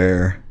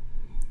square.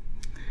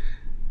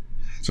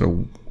 He's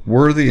a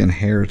worthy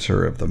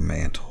inheritor of the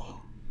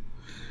mantle.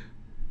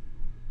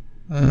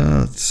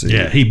 Let's see.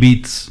 Yeah, he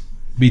beats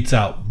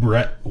out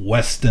Brett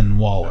Weston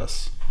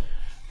Wallace.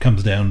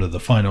 Comes down to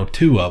the final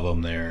two of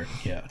them there.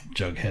 Yeah,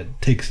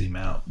 Jughead takes him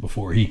out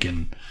before he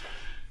can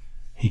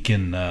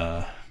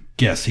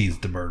guess he's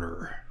the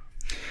murderer.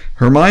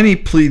 Hermione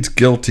pleads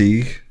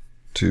guilty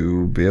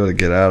to be able to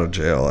get out of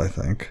jail, I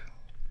think.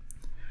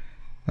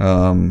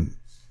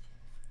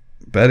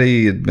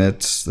 Betty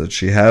admits that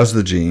she has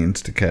the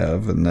genes to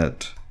Kev, and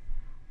that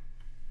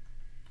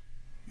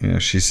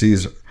she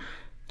sees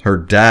her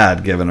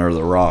dad giving her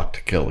the rock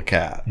to kill the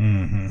cat.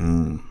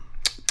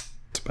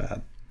 It's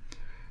bad.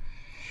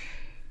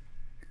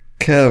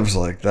 Kev's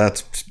like,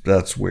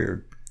 that's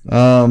weird.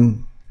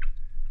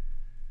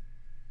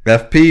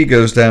 FP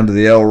goes down to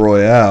the El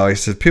Royale. He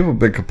said, people have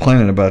been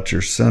complaining about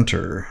your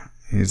center.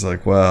 He's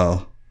like,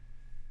 well,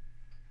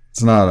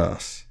 it's not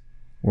us.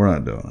 We're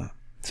not doing it.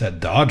 It's that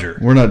Dodger.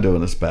 We're not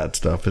doing this bad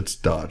stuff. It's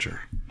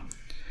Dodger.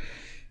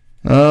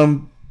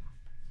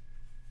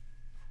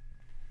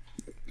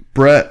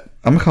 Brett,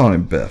 I'm calling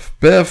him Biff.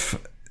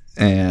 Biff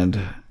and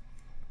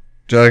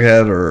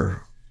Jughead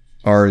are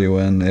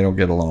arguing. They don't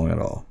get along at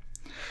all.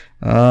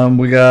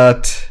 We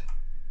got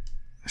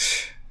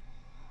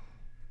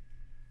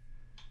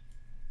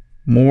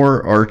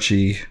more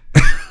Archie.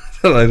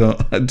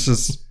 It's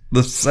just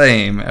the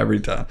same every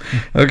time.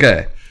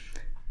 Okay.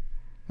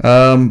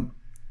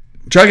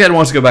 Jughead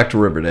wants to go back to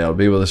Riverdale to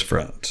be with his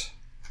friends.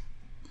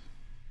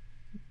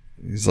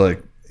 He's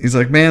like,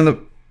 man,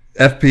 the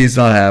FP's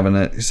not having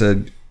it. He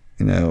said,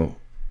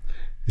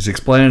 he's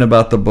explaining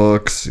about the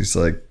books. He's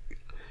like,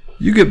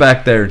 you get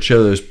back there and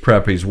show those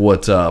preppies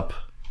what's up.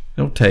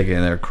 Don't take any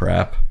of their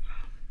crap.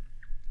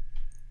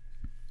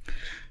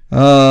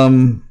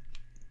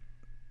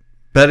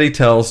 Betty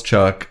tells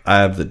Chuck, I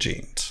have the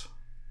genes.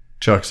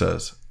 Chuck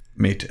says,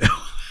 me too.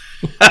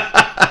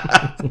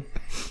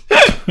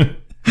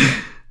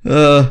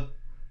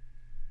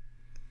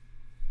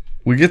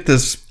 We get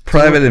this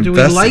private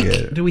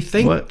investigator. Do we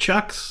think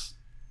Chuck's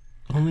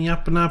on the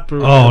up and up? Or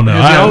oh, no.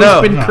 Has he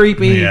always been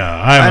creepy?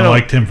 Yeah, I haven't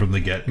liked him from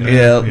the get-go.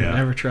 Yeah.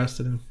 Never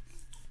trusted him.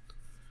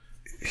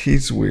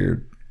 He's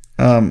weird.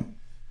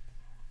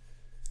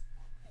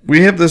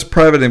 We have this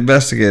private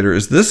investigator.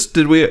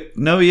 Did we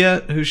know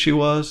yet who she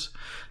was?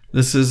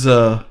 This is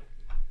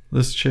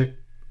this chick?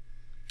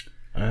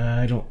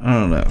 I don't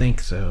know.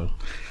 Think so.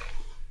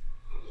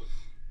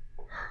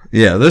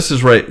 Yeah, this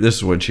is right. This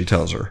is what she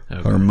tells her.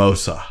 Okay.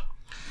 Hermosa.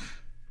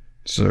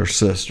 It's her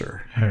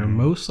sister.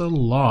 Hermosa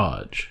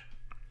Lodge.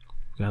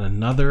 Got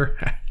another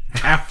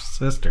half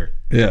sister.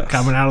 Yeah,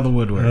 coming out of the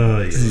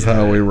woodwork. This is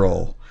how we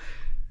roll.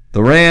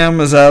 The Ram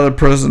is out of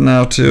prison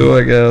now too,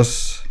 I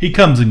guess. He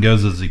comes and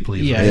goes as he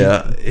pleases.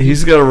 Yeah.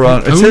 He's gonna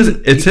run.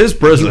 It's his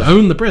prison. You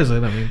own the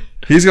prison. I mean,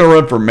 he's gonna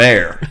run for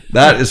mayor.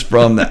 That is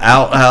from the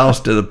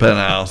outhouse to the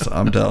penthouse.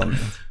 I'm telling you.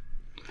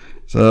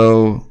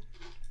 So,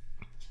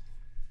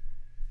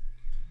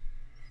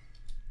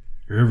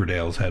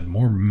 Riverdale's had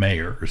more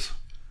mayors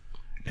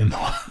in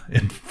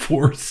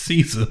 4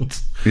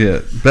 seasons.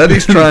 Yeah,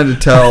 Betty's trying to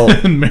tell.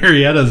 And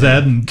Marietta's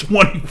had in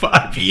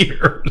 25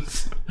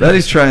 years.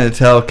 Betty's trying to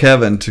tell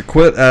Kevin to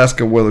quit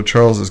asking whether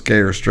Charles is gay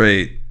or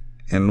straight,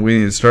 and we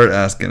need to start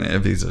asking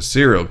if he's a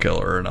serial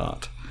killer or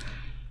not.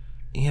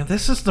 Yeah,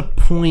 this is the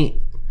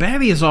point.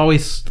 Betty is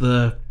always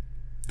the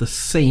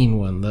sane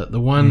one, the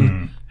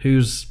one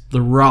who's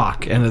the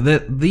rock, and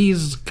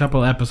these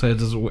couple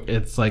episodes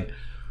it's like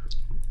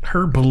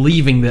her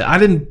believing that I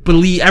didn't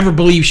ever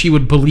believe she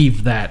would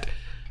believe that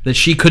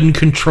she couldn't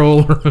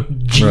control her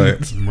own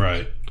genes.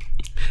 Right.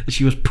 That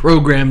she was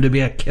programmed to be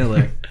a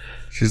killer.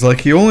 She's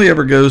like, he only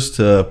ever goes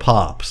to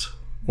Pop's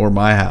or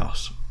my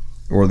house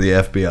or the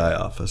FBI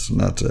office, and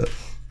that's it.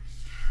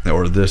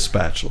 Or this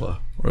spatula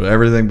or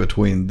everything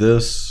between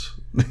this.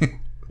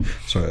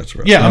 Sorry, that's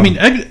right. Yeah, I mean,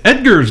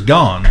 Edgar's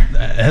gone.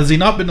 Has he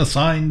not been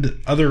assigned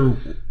other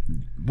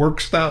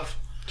work stuff?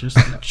 Just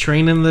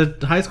training the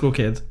high school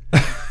kids.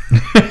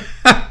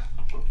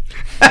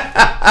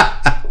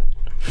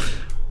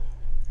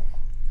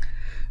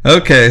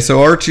 Okay,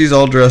 so Archie's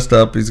all dressed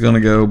up. He's going to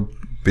go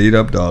beat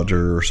up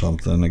Dodger or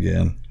something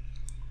again.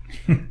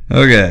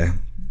 Okay.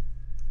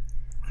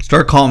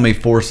 Start calling me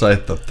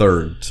Forsyth the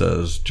Third,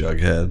 says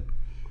Jughead.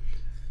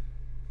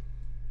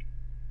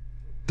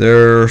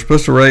 They're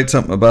supposed to write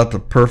something about the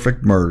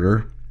perfect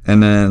murder.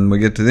 And then we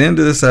get to the end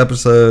of this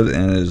episode,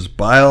 and it is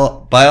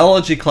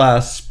biology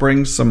class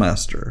spring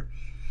semester.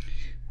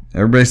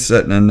 Everybody's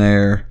sitting in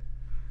there,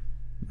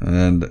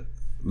 and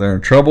they're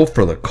in trouble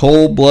for the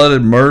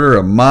cold-blooded murder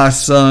of my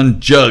son,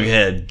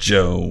 Jughead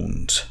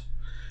Jones.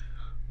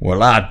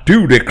 Well, I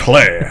do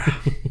declare.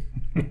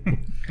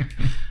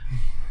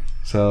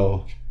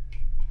 So,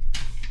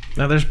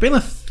 Now, there's been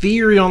a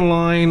theory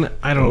online.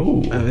 I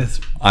don't.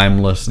 I'm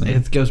listening.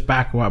 It goes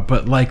back a while,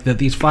 but like that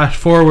these flash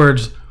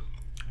forwards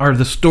are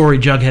the story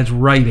Jughead's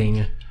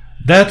writing.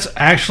 That's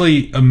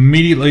actually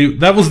immediately.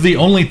 That was the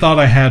only thought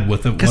I had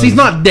with it, because he's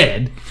not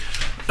dead,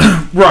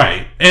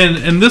 right?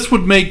 And this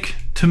would make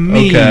to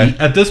me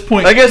at this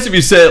point. I guess if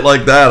you say it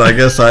like that, I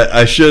guess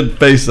I should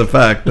face the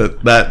fact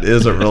that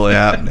isn't really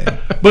happening.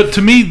 But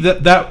to me,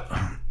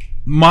 that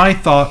my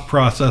thought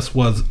process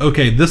was,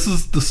 okay, this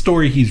is the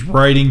story he's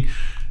writing.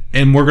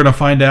 And we're going to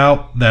find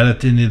out that at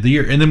the end of the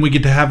year. And then we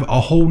get to have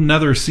a whole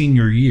nother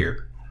senior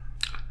year.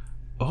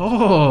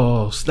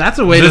 Oh, so that's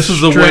a way this to is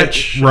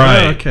stretch. A way,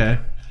 right. Oh, okay.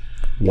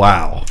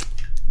 Wow.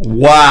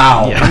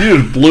 Yeah.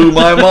 You just blew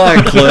my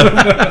mind, Cliff.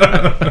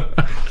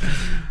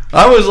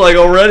 I was like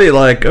already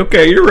like,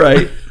 okay, you're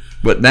right.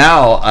 But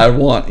now I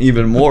want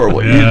even more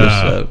what you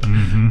just said.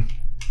 Mm-hmm.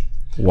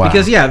 Wow.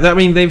 Because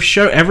they've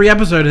shown every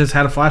episode has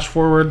had a flash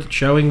forward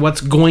showing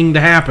what's going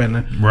to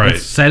happen. Right.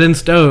 It's set in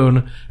stone,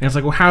 and it's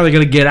like, well, how are they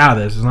going to get out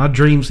of this? It's not a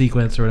dream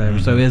sequence or whatever.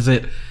 Mm-hmm. So is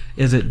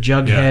it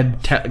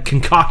Jughead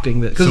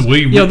concocting this? Because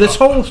this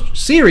whole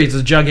series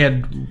is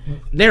Jughead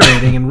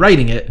narrating and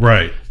writing it.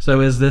 Right. So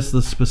is this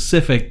the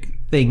specific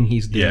thing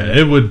he's doing? Yeah,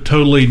 it would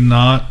totally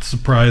not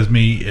surprise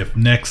me if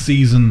next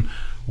season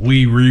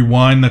we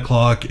rewind the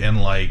clock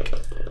and like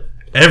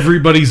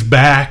everybody's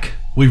back.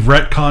 We've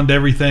retconned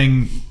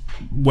everything.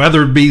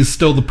 Weatherby's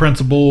still the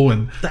principal,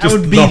 and that just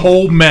would be the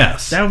whole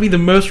mess. That would be the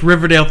most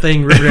Riverdale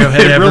thing Riverdale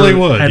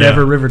had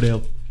ever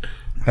Riverdale.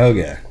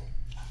 Okay.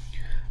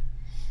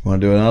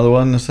 Want to do another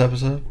one this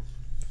episode?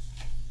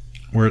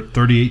 We're at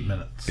 38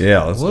 minutes.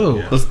 Yeah,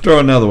 let's throw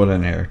another one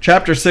in here.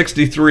 Chapter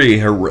 63,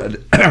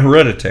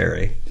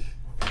 Hereditary.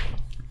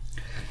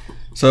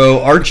 So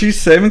Archie's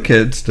saving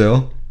kids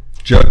still.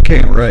 Jug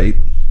can't write.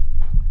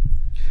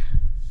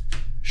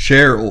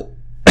 Cheryl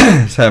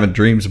is having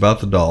dreams about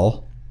the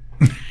doll.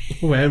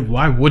 Well,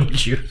 why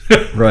wouldn't you?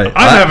 Right.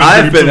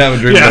 I've been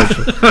having dreams.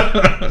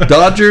 Yeah.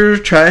 Dodger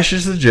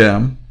trashes the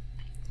gym.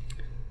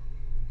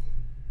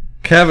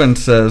 Kevin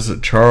says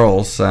that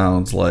Charles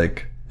sounds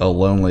like a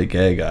lonely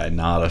gay guy,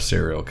 not a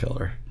serial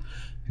killer.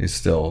 He's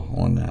still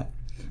on that.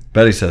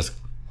 Betty says,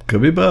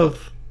 could be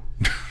both.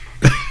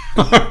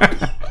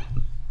 The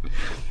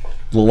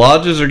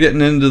Lodges are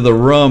getting into the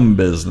rum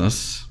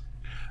business.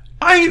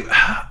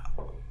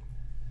 I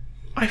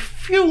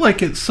feel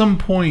like at some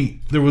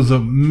point there was a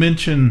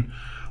mention.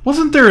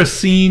 Wasn't there a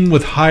scene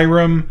with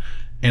Hiram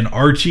and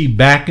Archie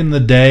back in the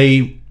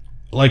day,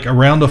 like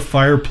around a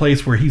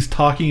fireplace, where he's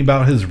talking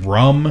about his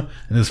rum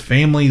and his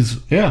family's?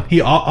 Yeah. He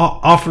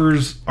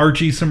offers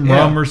Archie some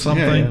rum or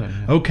something.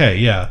 Yeah. Okay,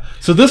 yeah.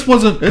 So this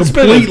wasn't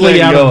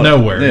completely out of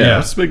nowhere. Yeah,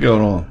 it's been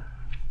going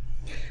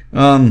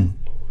on.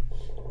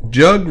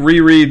 Jug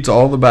rereads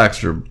all the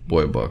Baxter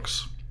Boy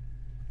books,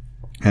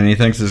 and he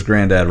thinks his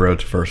granddad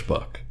wrote the first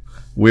book.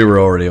 We were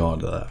already on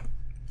to that.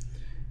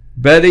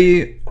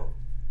 Betty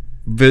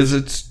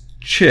visits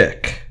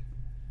Chick,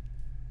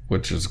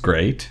 which is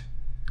great.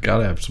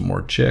 Gotta have some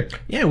more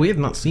Chick. Yeah, we have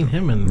not seen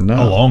him in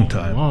a long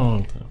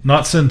time.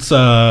 Not since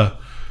at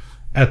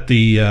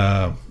the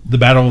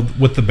battle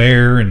with the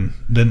bear, and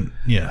then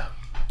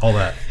all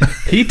that.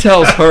 He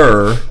tells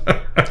her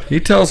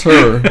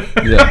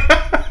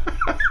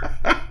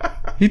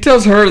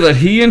that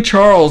he and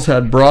Charles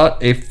had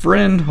brought a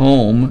friend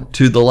home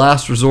to the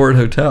Last Resort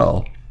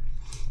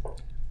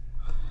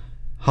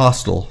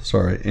Hostel,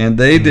 and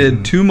they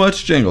did too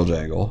much jingle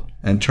jangle,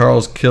 and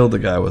Charles killed the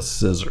guy with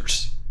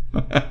scissors.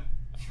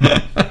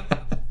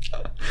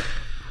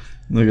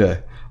 Okay.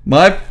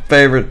 My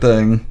favorite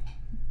thing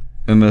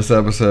in this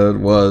episode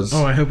was...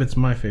 Oh, I hope it's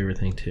my favorite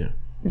thing, too.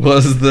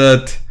 Was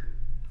that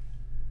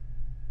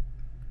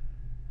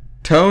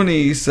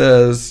Tony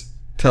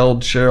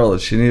told Cheryl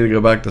that she needed to go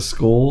back to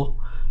school.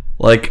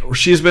 Like,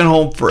 she's been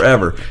home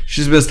forever.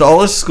 She's missed all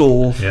this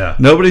school. Yeah.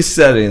 Nobody's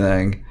said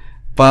anything.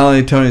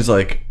 Finally, Tony's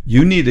like,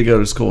 you need to go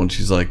to school. And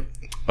she's like,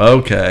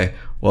 okay.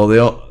 Well,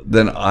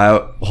 then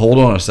I hold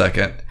on a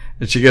second.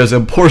 And she goes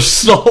and pours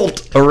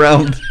salt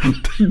around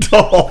the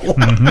doll.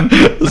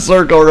 Mm-hmm. The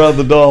circle around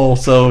the doll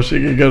so she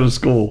can go to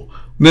school.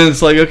 And then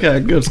it's like, okay, I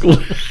can go to school.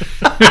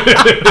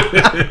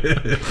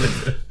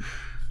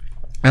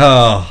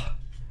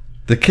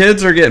 The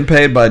kids are getting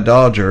paid by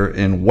Dodger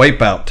in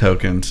Wipeout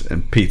tokens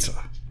and pizza.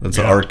 That's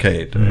an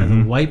arcade.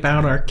 Mm-hmm.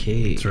 Wipeout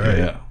Arcade. That's right.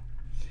 Yeah.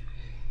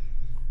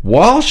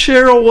 While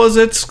Cheryl was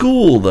at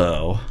school,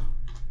 though,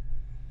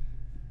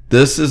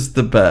 this is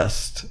the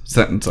best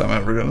sentence I'm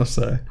ever going to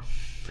say.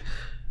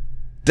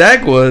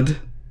 Dagwood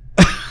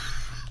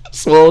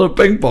swallowed a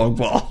ping pong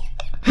ball.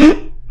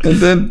 And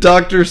then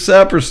Dr.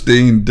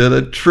 Saperstein did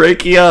a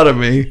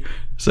tracheotomy,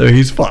 so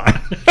he's fine.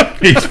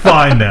 He's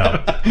fine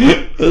now.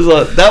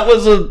 That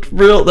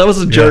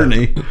was a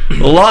journey.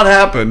 A lot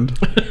happened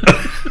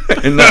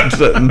in that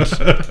sentence.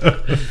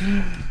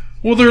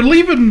 Well, they're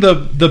leaving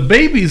the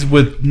babies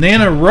with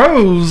Nana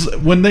Rose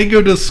when they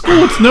go to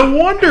school. It's no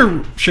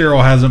wonder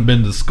Cheryl hasn't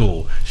been to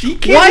school. She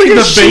can't Why leave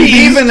does the she babies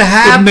even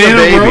have with the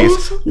Nana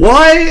babies? Rose?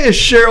 Why is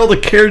Cheryl the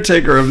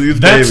caretaker of these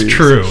babies? That's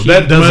true. She's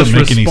That doesn't the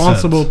make most any sense.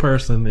 responsible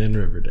person in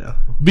Riverdale.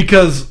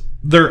 Because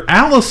they're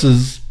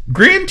Alice's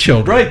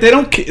grandchildren. Right, they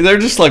don't. They're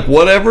just like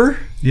whatever.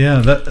 Yeah,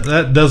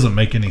 that doesn't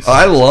make any sense.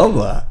 I love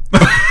that.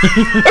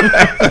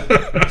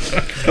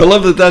 I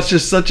love that. That's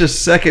just such a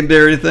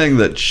secondary thing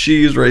that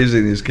she's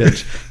raising these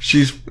kids.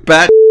 She's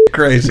bat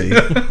crazy.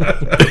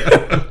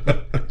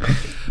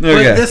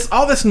 But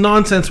all this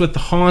nonsense with the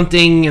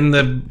haunting and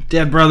the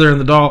dead brother and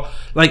the doll,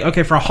 like,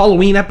 okay, for a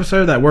Halloween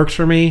episode that works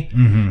for me,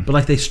 but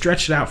like they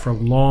stretched it out for a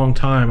long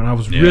time, and I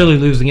was really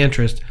losing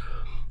interest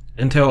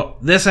until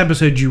this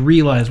episode. You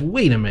realize,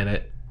 wait a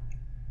minute.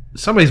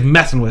 Somebody's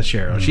messing with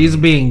Cheryl. She's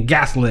being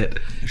gaslit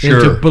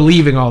into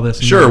believing all this.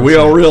 Sure, we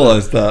all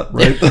realize that,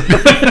 right?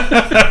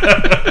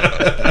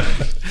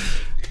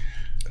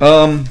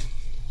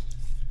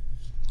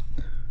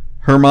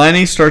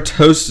 Hermione starts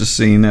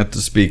hostessing at the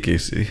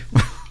speakeasy.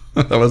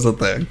 That was a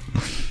thing.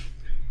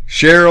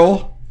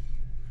 Cheryl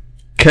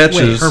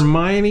catches... Wait,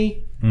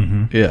 Hermione?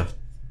 Yeah.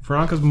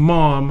 Veronica's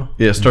mom.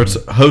 Yeah, starts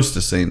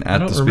hostessing at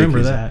the speakeasy. I don't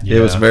remember that. It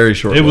was very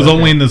short. It was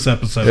only in this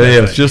episode. Yeah,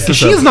 it was just this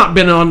She's episode. not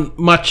been on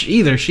much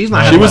either. She's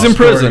not. She was in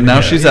prison.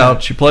 Now she's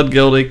out. She pled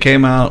guilty,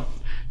 came out,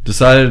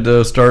 decided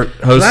to start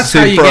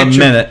hostessing for a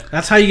minute.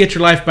 That's how you get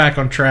your life back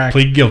on track.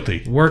 Plead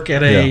guilty. Work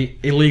at a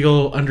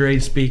illegal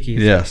underage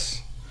speakeasy.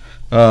 Yes.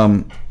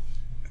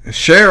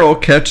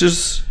 Cheryl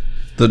catches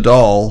the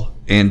doll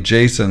and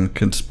Jason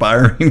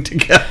conspiring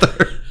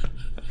together.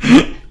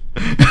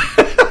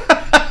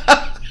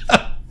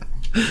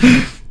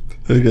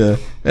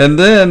 Okay. And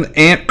then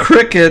Aunt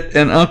Cricket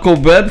and Uncle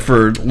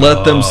Bedford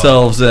let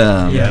themselves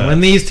in. Yeah,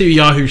 when these two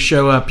yahoos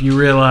show up, you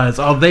realize,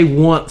 they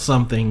want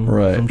something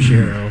from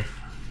Cheryl.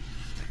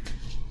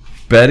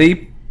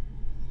 Betty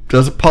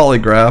does a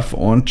polygraph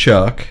on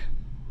Chuck,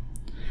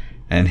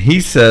 and he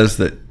says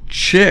that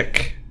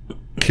Chick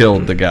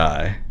killed the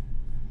guy,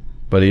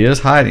 but he is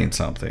hiding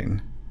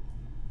something.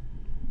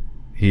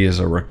 He is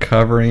a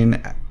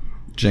recovering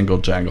jingle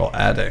jangle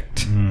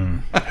addict.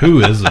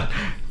 Who is it?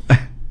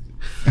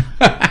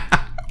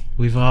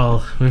 We've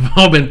all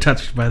been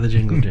touched by the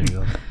jingle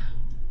jingle.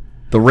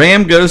 The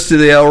Ram goes to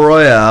the El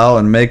Royale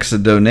and makes a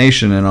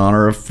donation in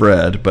honor of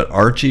Fred, but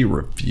Archie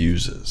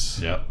refuses.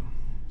 Yep.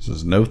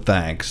 Says no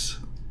thanks.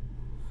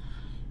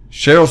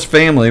 Cheryl's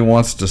family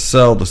wants to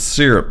sell the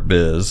syrup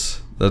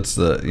biz. That's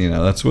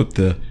that's what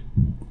the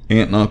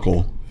aunt and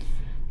uncle,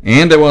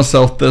 and they want to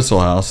sell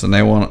Thistle House, and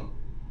they want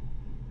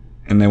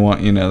they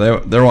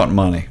want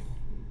money.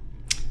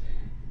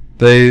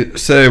 They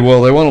say,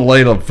 well, they want to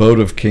light a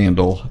votive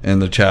candle in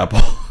the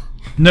chapel.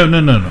 No.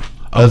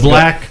 A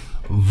black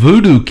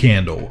voodoo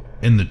candle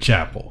in the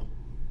chapel.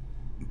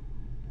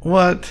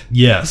 What?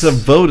 Yes. It's a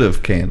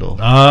votive candle.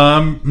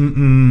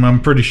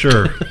 I'm pretty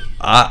sure.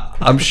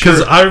 I'm sure.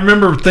 Because I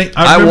remember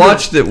I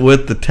watched it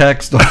with the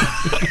text on.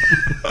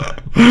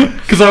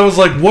 Because I was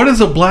like, what is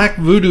a black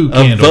voodoo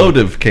candle? A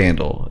votive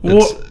candle.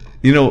 It's,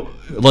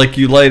 like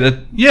you light it.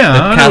 Yeah,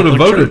 I know what a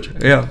votive.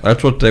 Church. Yeah,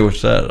 that's what they were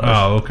said.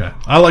 Oh, okay.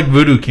 I like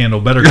voodoo candle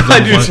better.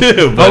 I do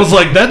too. I was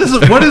like, that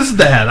doesn't. What is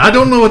that? I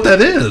don't know what that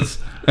is.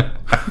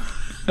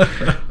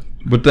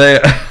 But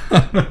they,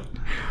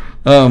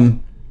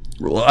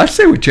 well, I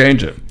say we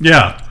change it.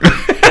 Yeah,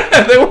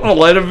 they want to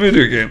light a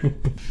voodoo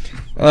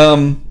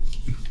candle.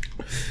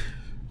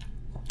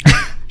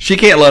 She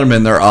can't let him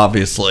in there,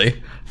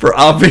 obviously. For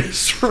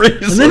obvious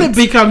reasons. And then it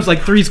becomes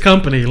like Three's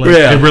Company. Like,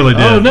 yeah. It really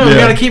did. Oh, no, we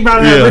got to keep out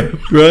of that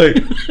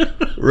room.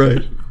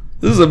 Right.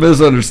 This is a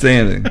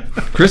misunderstanding.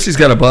 Chrissy's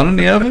got a bun in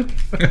the oven?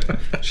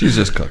 She's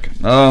just cooking.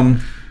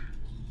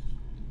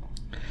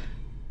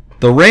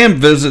 The Ram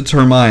visits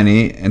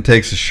Hermione and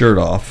takes his shirt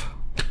off.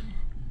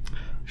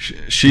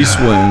 She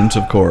swoons,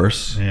 of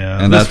course.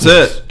 Yeah. And that's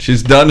it.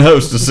 She's done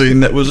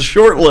hostessing. That was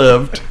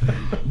short-lived.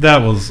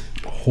 That was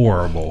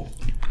horrible.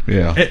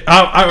 Yeah.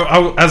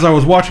 As I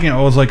was watching it, I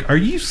was like, "Are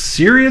you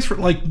serious?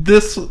 Like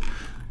this?"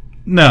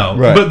 No.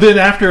 Right. But then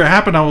after it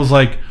happened, I was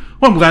like,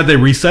 "Well, I'm glad they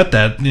reset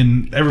that,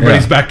 and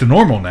everybody's back to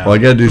normal now." All I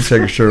gotta do is take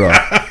your shirt off.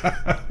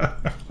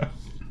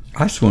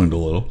 I swooned a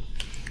little.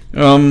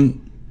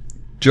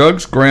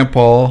 Jug's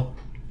grandpa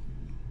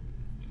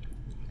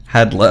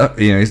had left.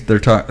 They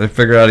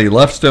figured out he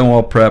left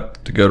Stonewall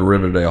Prep to go to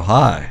Riverdale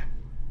High.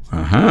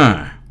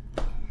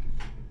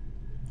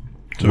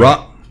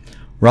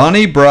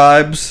 Ronnie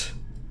bribes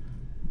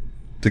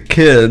the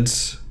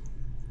kids,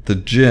 the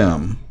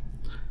gym,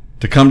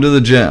 to come to the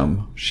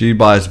gym. She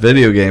buys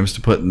video games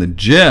to put in the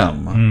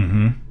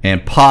gym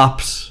and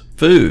pops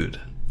food.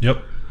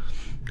 Yep.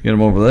 Get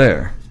them over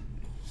there.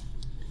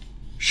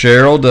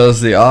 Cheryl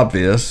does the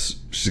obvious.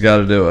 She's got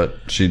to do it.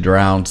 She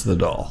drowns the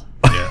doll.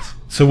 Yes.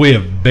 So we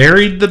have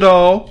buried the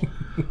doll,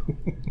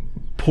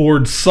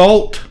 poured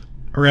salt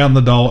around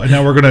the doll, and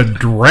now we're going to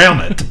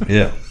drown it.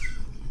 Yeah.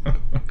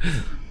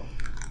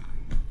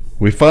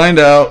 We find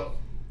out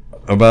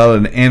about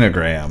an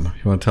anagram.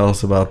 You want to tell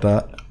us about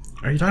that?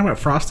 Are you talking about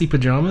Frosty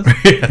Pajamas?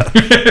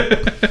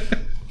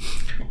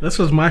 This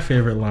was my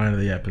favorite line of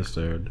the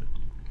episode.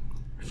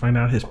 Find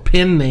out his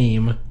pen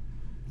name.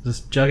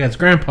 This Jughead's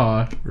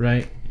grandpa,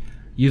 right?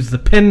 Use the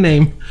pen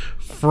name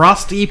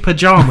Frosty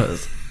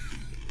Pajamas.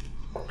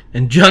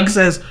 And Jug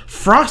says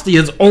Frosty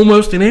is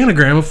almost an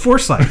anagram of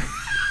Forsyth.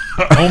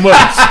 Almost.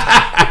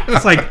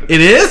 It's like,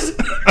 it is?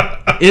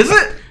 Is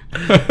it?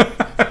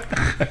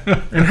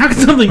 And how can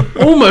something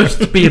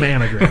almost be an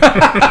anagram?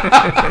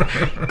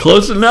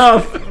 Close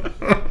enough.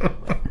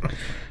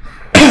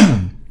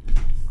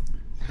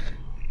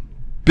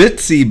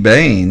 Bitsy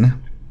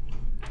Bane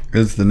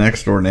is the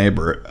next door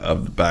neighbor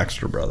of the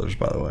Baxter brothers,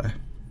 by the way.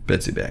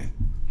 Bitsy Bane.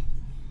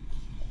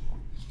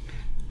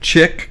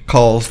 Chick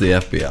calls the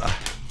FBI.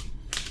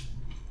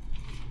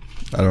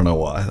 I don't know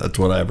why. That's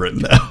what I've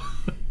written down.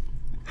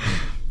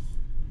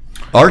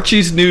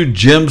 Archie's new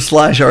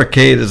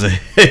gym/arcade is a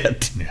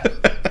hit.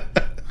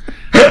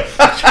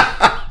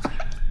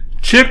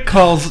 Chick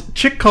calls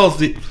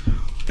the.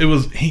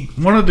 He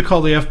wanted to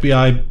call the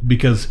FBI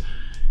because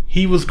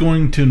he was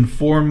going to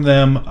inform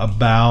them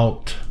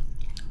about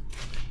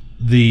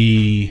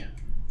the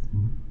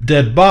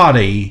dead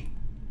body.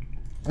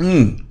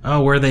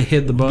 Oh, where they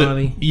hid the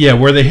body?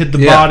 Where they hid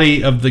the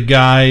body of the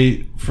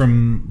guy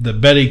from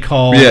that Betty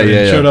called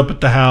and showed up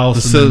at the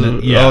house. And then,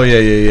 Oh, yeah.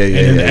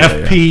 And then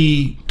the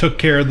FP took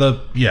care of the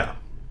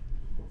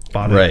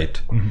body.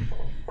 Right. Mm-hmm.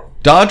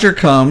 Dodger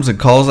comes and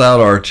calls out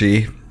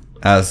Archie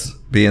as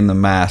being the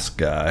mask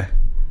guy.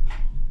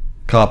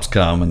 Cops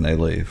come and they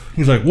leave.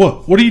 He's like,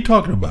 "What? What are you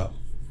talking about?"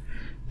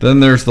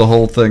 Then there's the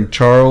whole thing.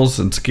 Charles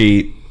and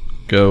Skeet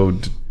go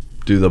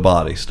do the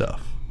body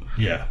stuff.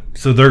 Yeah.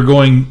 So they're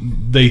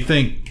going. They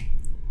think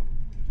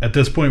at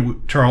this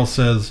point, Charles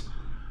says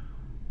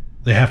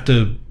they have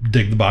to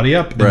dig the body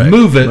up and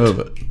move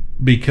it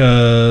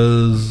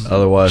because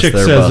otherwise Chick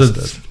they're says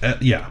busted.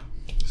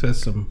 It's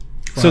Says some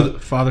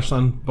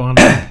father-son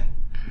bonding.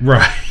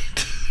 Right.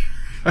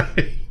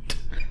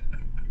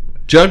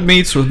 Jug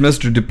meets with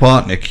Mr.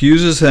 DuPont and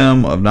accuses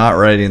him of not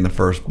writing the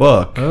first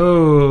book.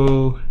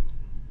 Oh.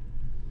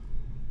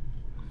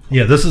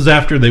 Yeah, this is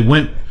after they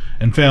went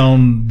and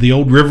found the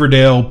old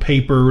Riverdale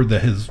paper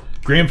that his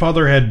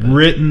grandfather had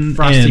written.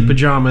 Frosty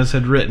Pajamas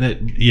had written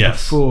it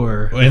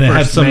before. And it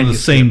had some of the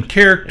same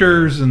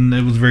characters, and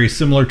it was very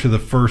similar to the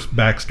first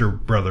Baxter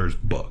Brothers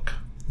book.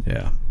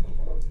 Yeah.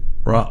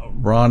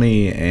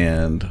 Ronnie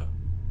and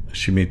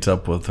she meets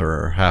up with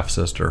her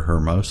half-sister,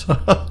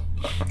 Hermosa.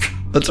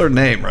 That's her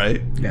name,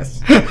 right?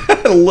 Yes.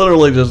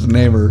 Literally just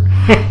name her.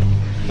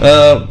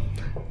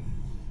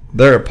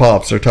 They're at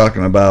Pops. They're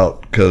talking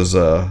about because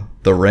the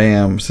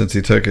Ram, since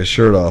he took his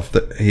shirt off,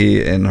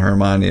 he and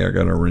Hermione are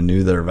going to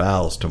renew their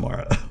vows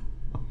tomorrow.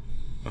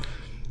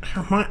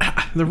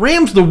 The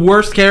Ram's the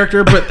worst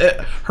character,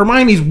 but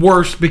Hermione's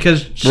worse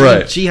because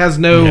she has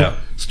no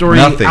story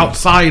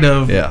outside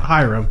of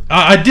Hiram.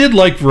 I did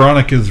like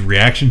Veronica's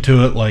reaction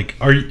to it. Like,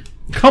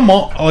 come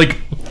on.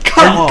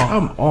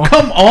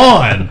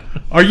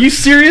 Are you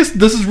serious?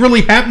 This is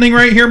really happening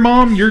right here,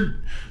 Mom?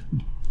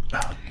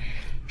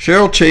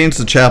 Cheryl chains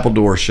the chapel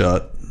door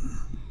shut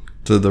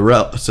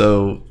to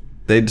so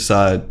they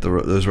decide,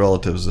 those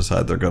relatives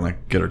decide they're going to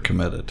get her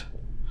committed.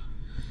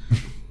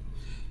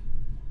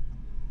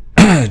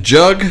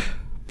 Jug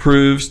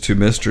proves to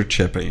Mr.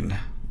 Chipping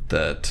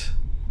that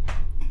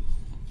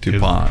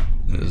DuPont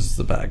is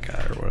the bad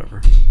guy or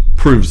whatever.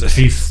 Proves it.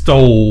 He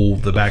stole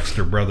the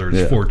Baxter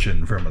Brothers'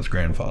 fortune from his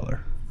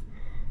grandfather.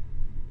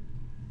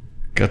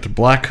 Got the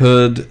Black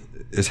Hood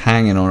is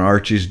hanging on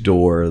Archie's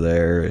door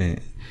there.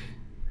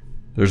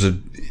 There's a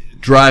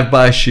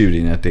drive-by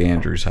shooting at the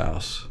Andrews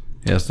house.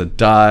 He has to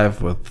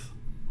dive with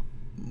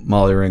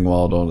Molly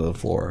Ringwald onto the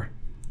floor.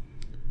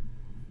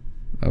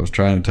 I was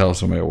trying to tell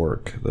somebody at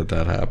work that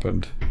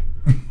happened.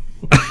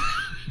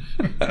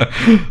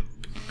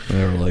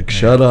 They were like,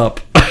 shut up.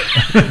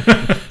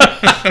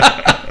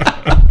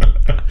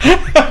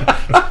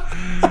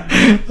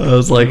 I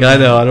was like, I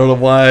know. I don't know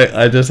why.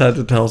 I just had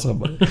to tell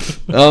somebody.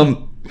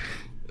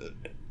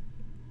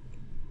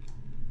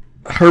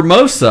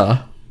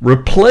 Hermosa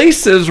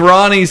replaces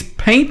Ronnie's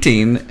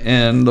painting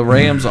in the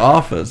Rams'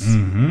 office.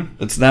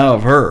 Mm-hmm. It's now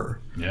of her.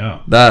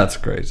 Yeah. That's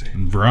crazy.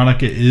 And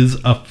Veronica is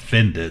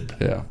offended.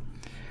 Yeah.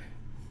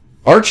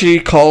 Archie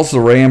calls the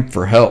Ram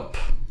for help.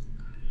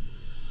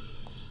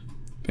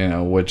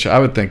 Which I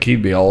would think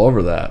he'd be all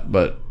over that.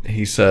 But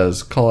he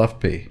says, call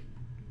FP.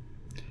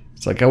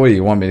 It's like, oh, what,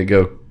 you want me to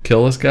go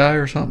kill this guy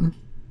or something?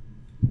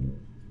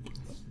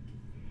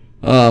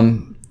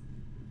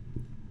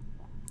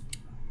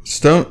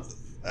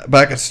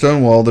 Back at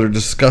Stonewall, they're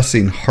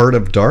discussing Heart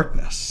of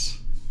Darkness.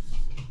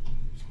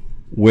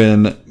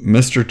 When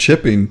Mr.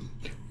 Chipping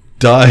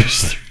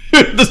dives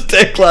through the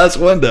stained glass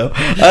window.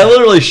 I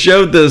literally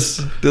showed this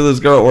to this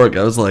girl at work.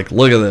 I was like,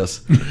 look at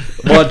this.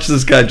 Watch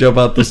this guy jump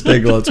out the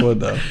stained glass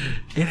window.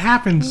 It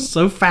happens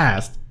so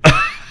fast.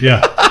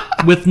 Yeah.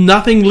 With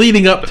nothing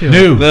leading up to it.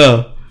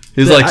 No.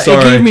 He's like, sorry.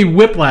 It gave me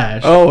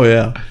whiplash. Oh,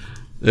 yeah.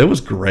 It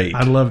was great.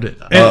 I loved it.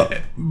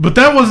 But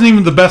that wasn't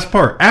even the best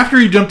part. After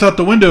he jumped out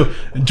the window,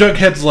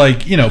 Jughead's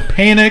like,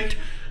 panicked.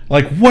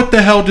 Like, what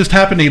the hell just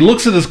happened? He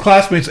looks at his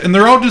classmates, and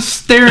they're all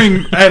just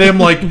staring at him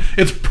like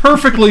it's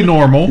perfectly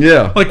normal.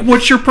 Yeah. Like,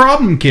 what's your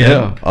problem, kid?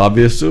 Yeah,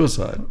 obvious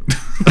suicide.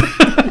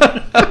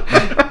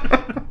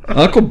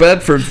 Uncle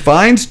Bedford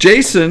finds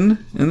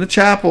Jason in the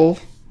chapel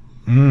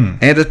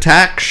and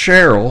attacks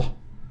Cheryl.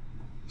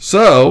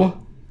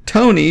 So,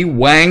 Tony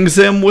wangs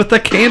him with a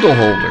candle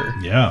holder.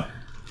 Yeah.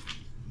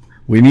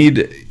 You need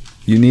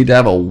to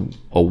have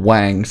a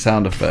wang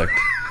sound effect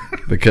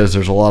because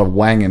there's a lot of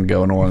wanging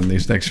going on in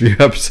these next few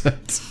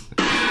episodes.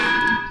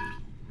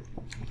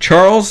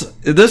 Charles,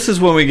 this is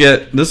when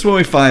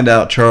we find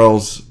out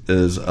Charles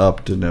is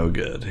up to no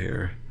good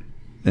here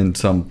in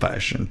some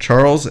fashion.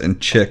 Charles and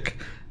Chick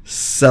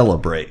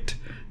celebrate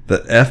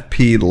that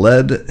FP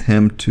led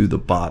him to the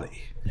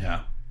body.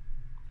 Yeah.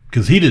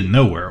 Because he didn't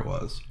know where it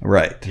was.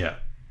 Right. Yeah.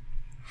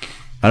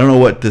 I don't know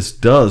what this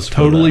does for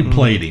Totally them.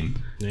 played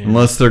him. Yeah.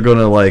 Unless they're going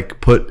to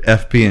like put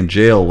FP in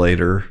jail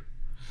later.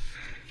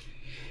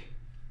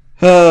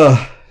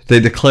 They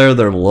declare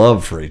their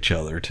love for each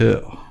other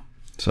too.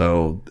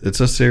 So it's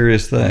a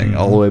serious thing.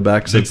 All the way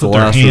back since the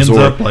last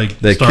resort.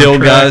 They kill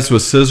guys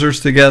with scissors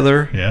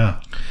together.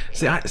 Yeah.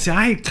 See,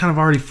 I kind of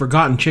already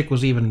forgotten Chick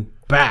was even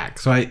back.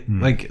 So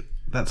like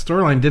that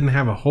storyline didn't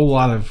have a whole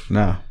lot of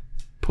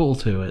pull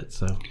to it.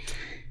 So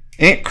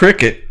Aunt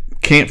Cricket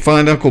can't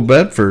find Uncle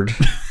Bedford.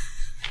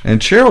 And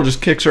Cheryl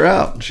just kicks her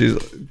out. She's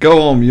like, go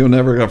home. You're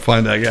never going to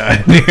find that guy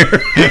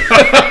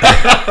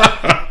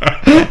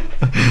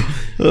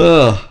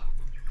here.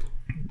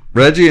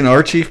 Reggie and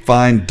Archie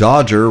find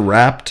Dodger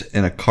wrapped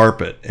in a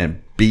carpet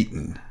and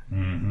beaten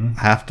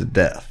half to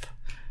death.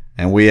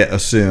 And we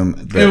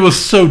assume that... It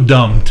was so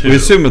dumb, too. We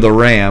assume the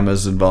Ram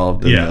is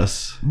involved in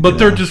this. But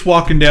they're just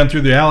walking down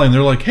through the alley and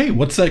they're like, hey,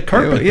 what's that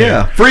carpet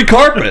Yeah, there? free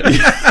carpet.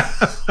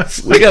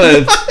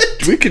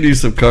 We could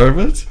use some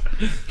carpets.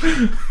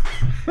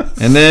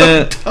 And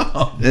then,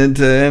 and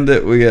to end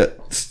it, we get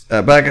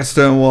back at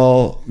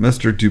Stonewall.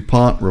 Mr.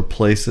 DuPont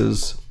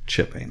replaces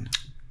Chipping.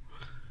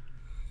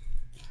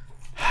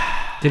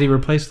 Did he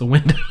replace the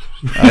window?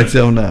 I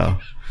don't know.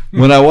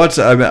 When I watched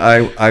it,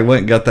 I went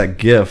and got that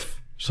GIF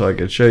so I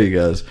could show you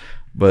guys.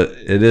 But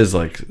it is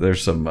like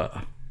there's some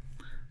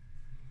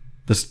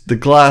the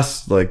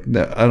glass like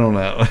no, I don't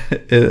know.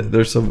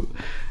 There's some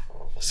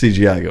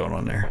CGI going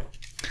on there.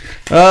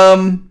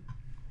 That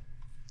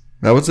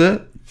was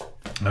it.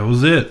 That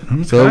was it.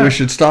 Okay. So we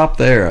should stop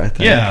there, I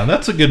think. Yeah,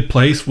 that's a good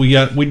place. We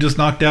just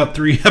knocked out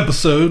 3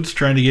 episodes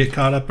trying to get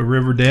caught up at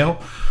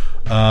Riverdale.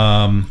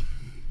 I'm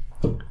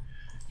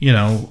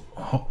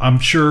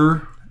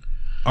sure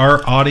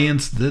our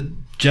audience, the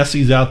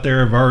Jesse's out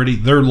there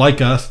they're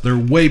like us. They're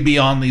way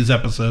beyond these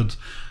episodes.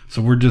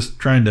 So we're just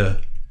trying to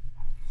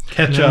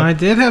catch up. I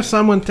did have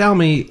someone tell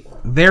me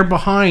they're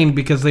behind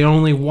because they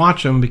only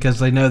watch them because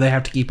they know they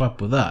have to keep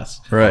up with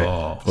us. Right.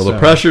 The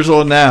pressure's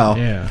on now.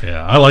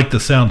 Yeah. I like the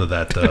sound of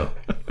that though.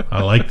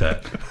 I like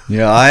that.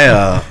 Yeah, I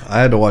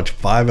had to watch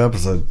 5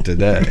 episodes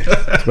today.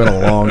 It's been a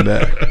long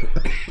day.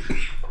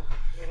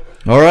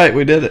 All right,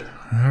 we did it.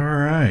 All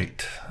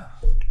right.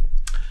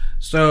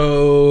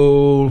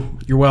 So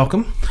you're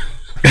welcome.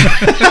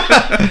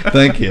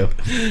 Thank you.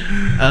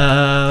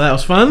 That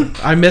was fun.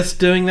 I missed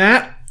doing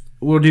that.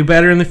 We'll do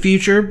better in the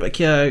future, but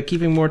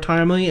keeping more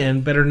timely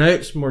and better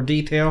notes, more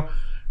detail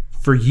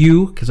for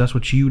you, because that's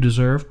what you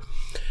deserve.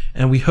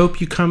 And we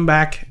hope you come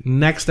back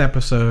next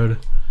episode.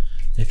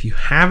 If you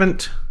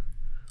haven't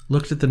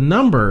looked at the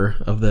number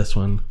of this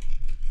one,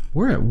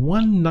 we're at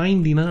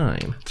 199.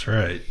 That's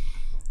right.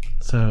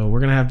 So we're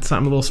going to have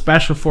something a little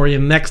special for you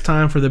next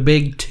time for the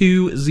big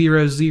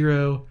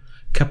 200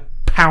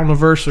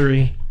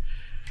 Capalniversary.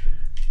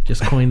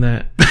 Just coined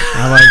that.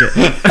 I like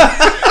it.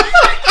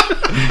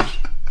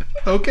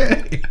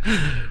 Okay.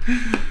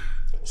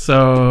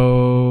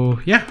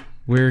 So, yeah,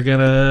 we're going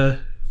to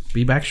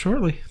be back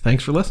shortly.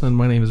 Thanks for listening.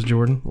 My name is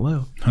Jordan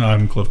Lowe.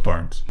 I'm Cliff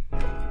Barnes.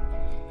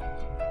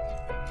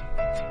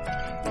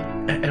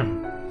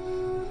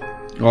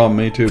 Oh,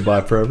 me too.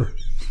 Bye forever.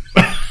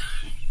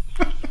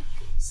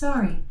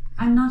 Sorry,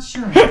 I'm not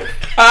sure.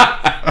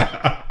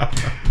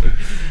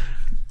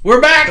 We're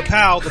back! The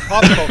POW, the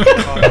Pop Culture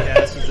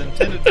Podcast, is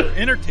intended for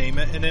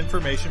entertainment and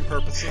information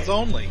purposes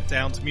only.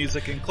 Sounds,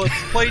 music, and clips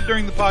played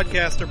during the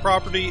podcast are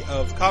property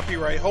of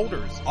copyright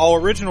holders. All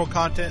original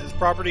content is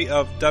property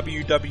of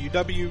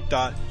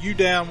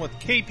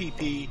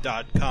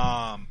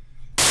www.udownwithkpp.com.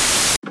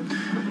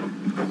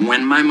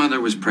 When my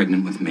mother was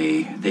pregnant with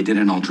me, they did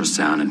an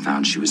ultrasound and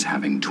found she was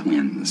having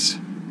twins.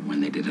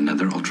 When they did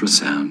another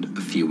ultrasound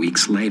a few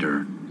weeks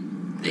later,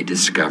 they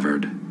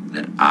discovered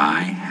that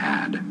I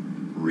had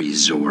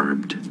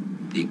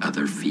resorbed the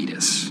other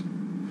fetus.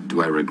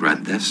 Do I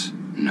regret this?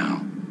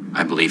 No.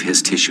 I believe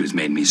his tissues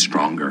made me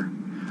stronger.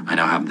 I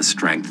now have the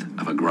strength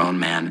of a grown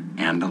man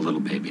and a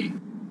little baby.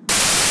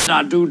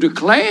 I do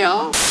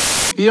declare.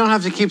 You don't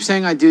have to keep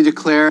saying I do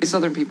declare.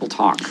 Southern people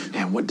talk.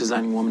 And what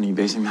designing woman are you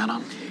basing that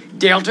on?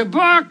 Delta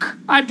Buck,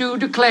 I do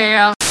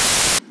declare.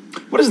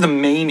 What is the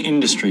main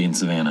industry in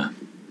Savannah?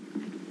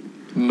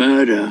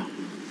 Murder.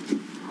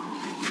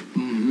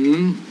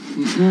 Mm-hmm.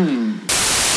 Mm-hmm.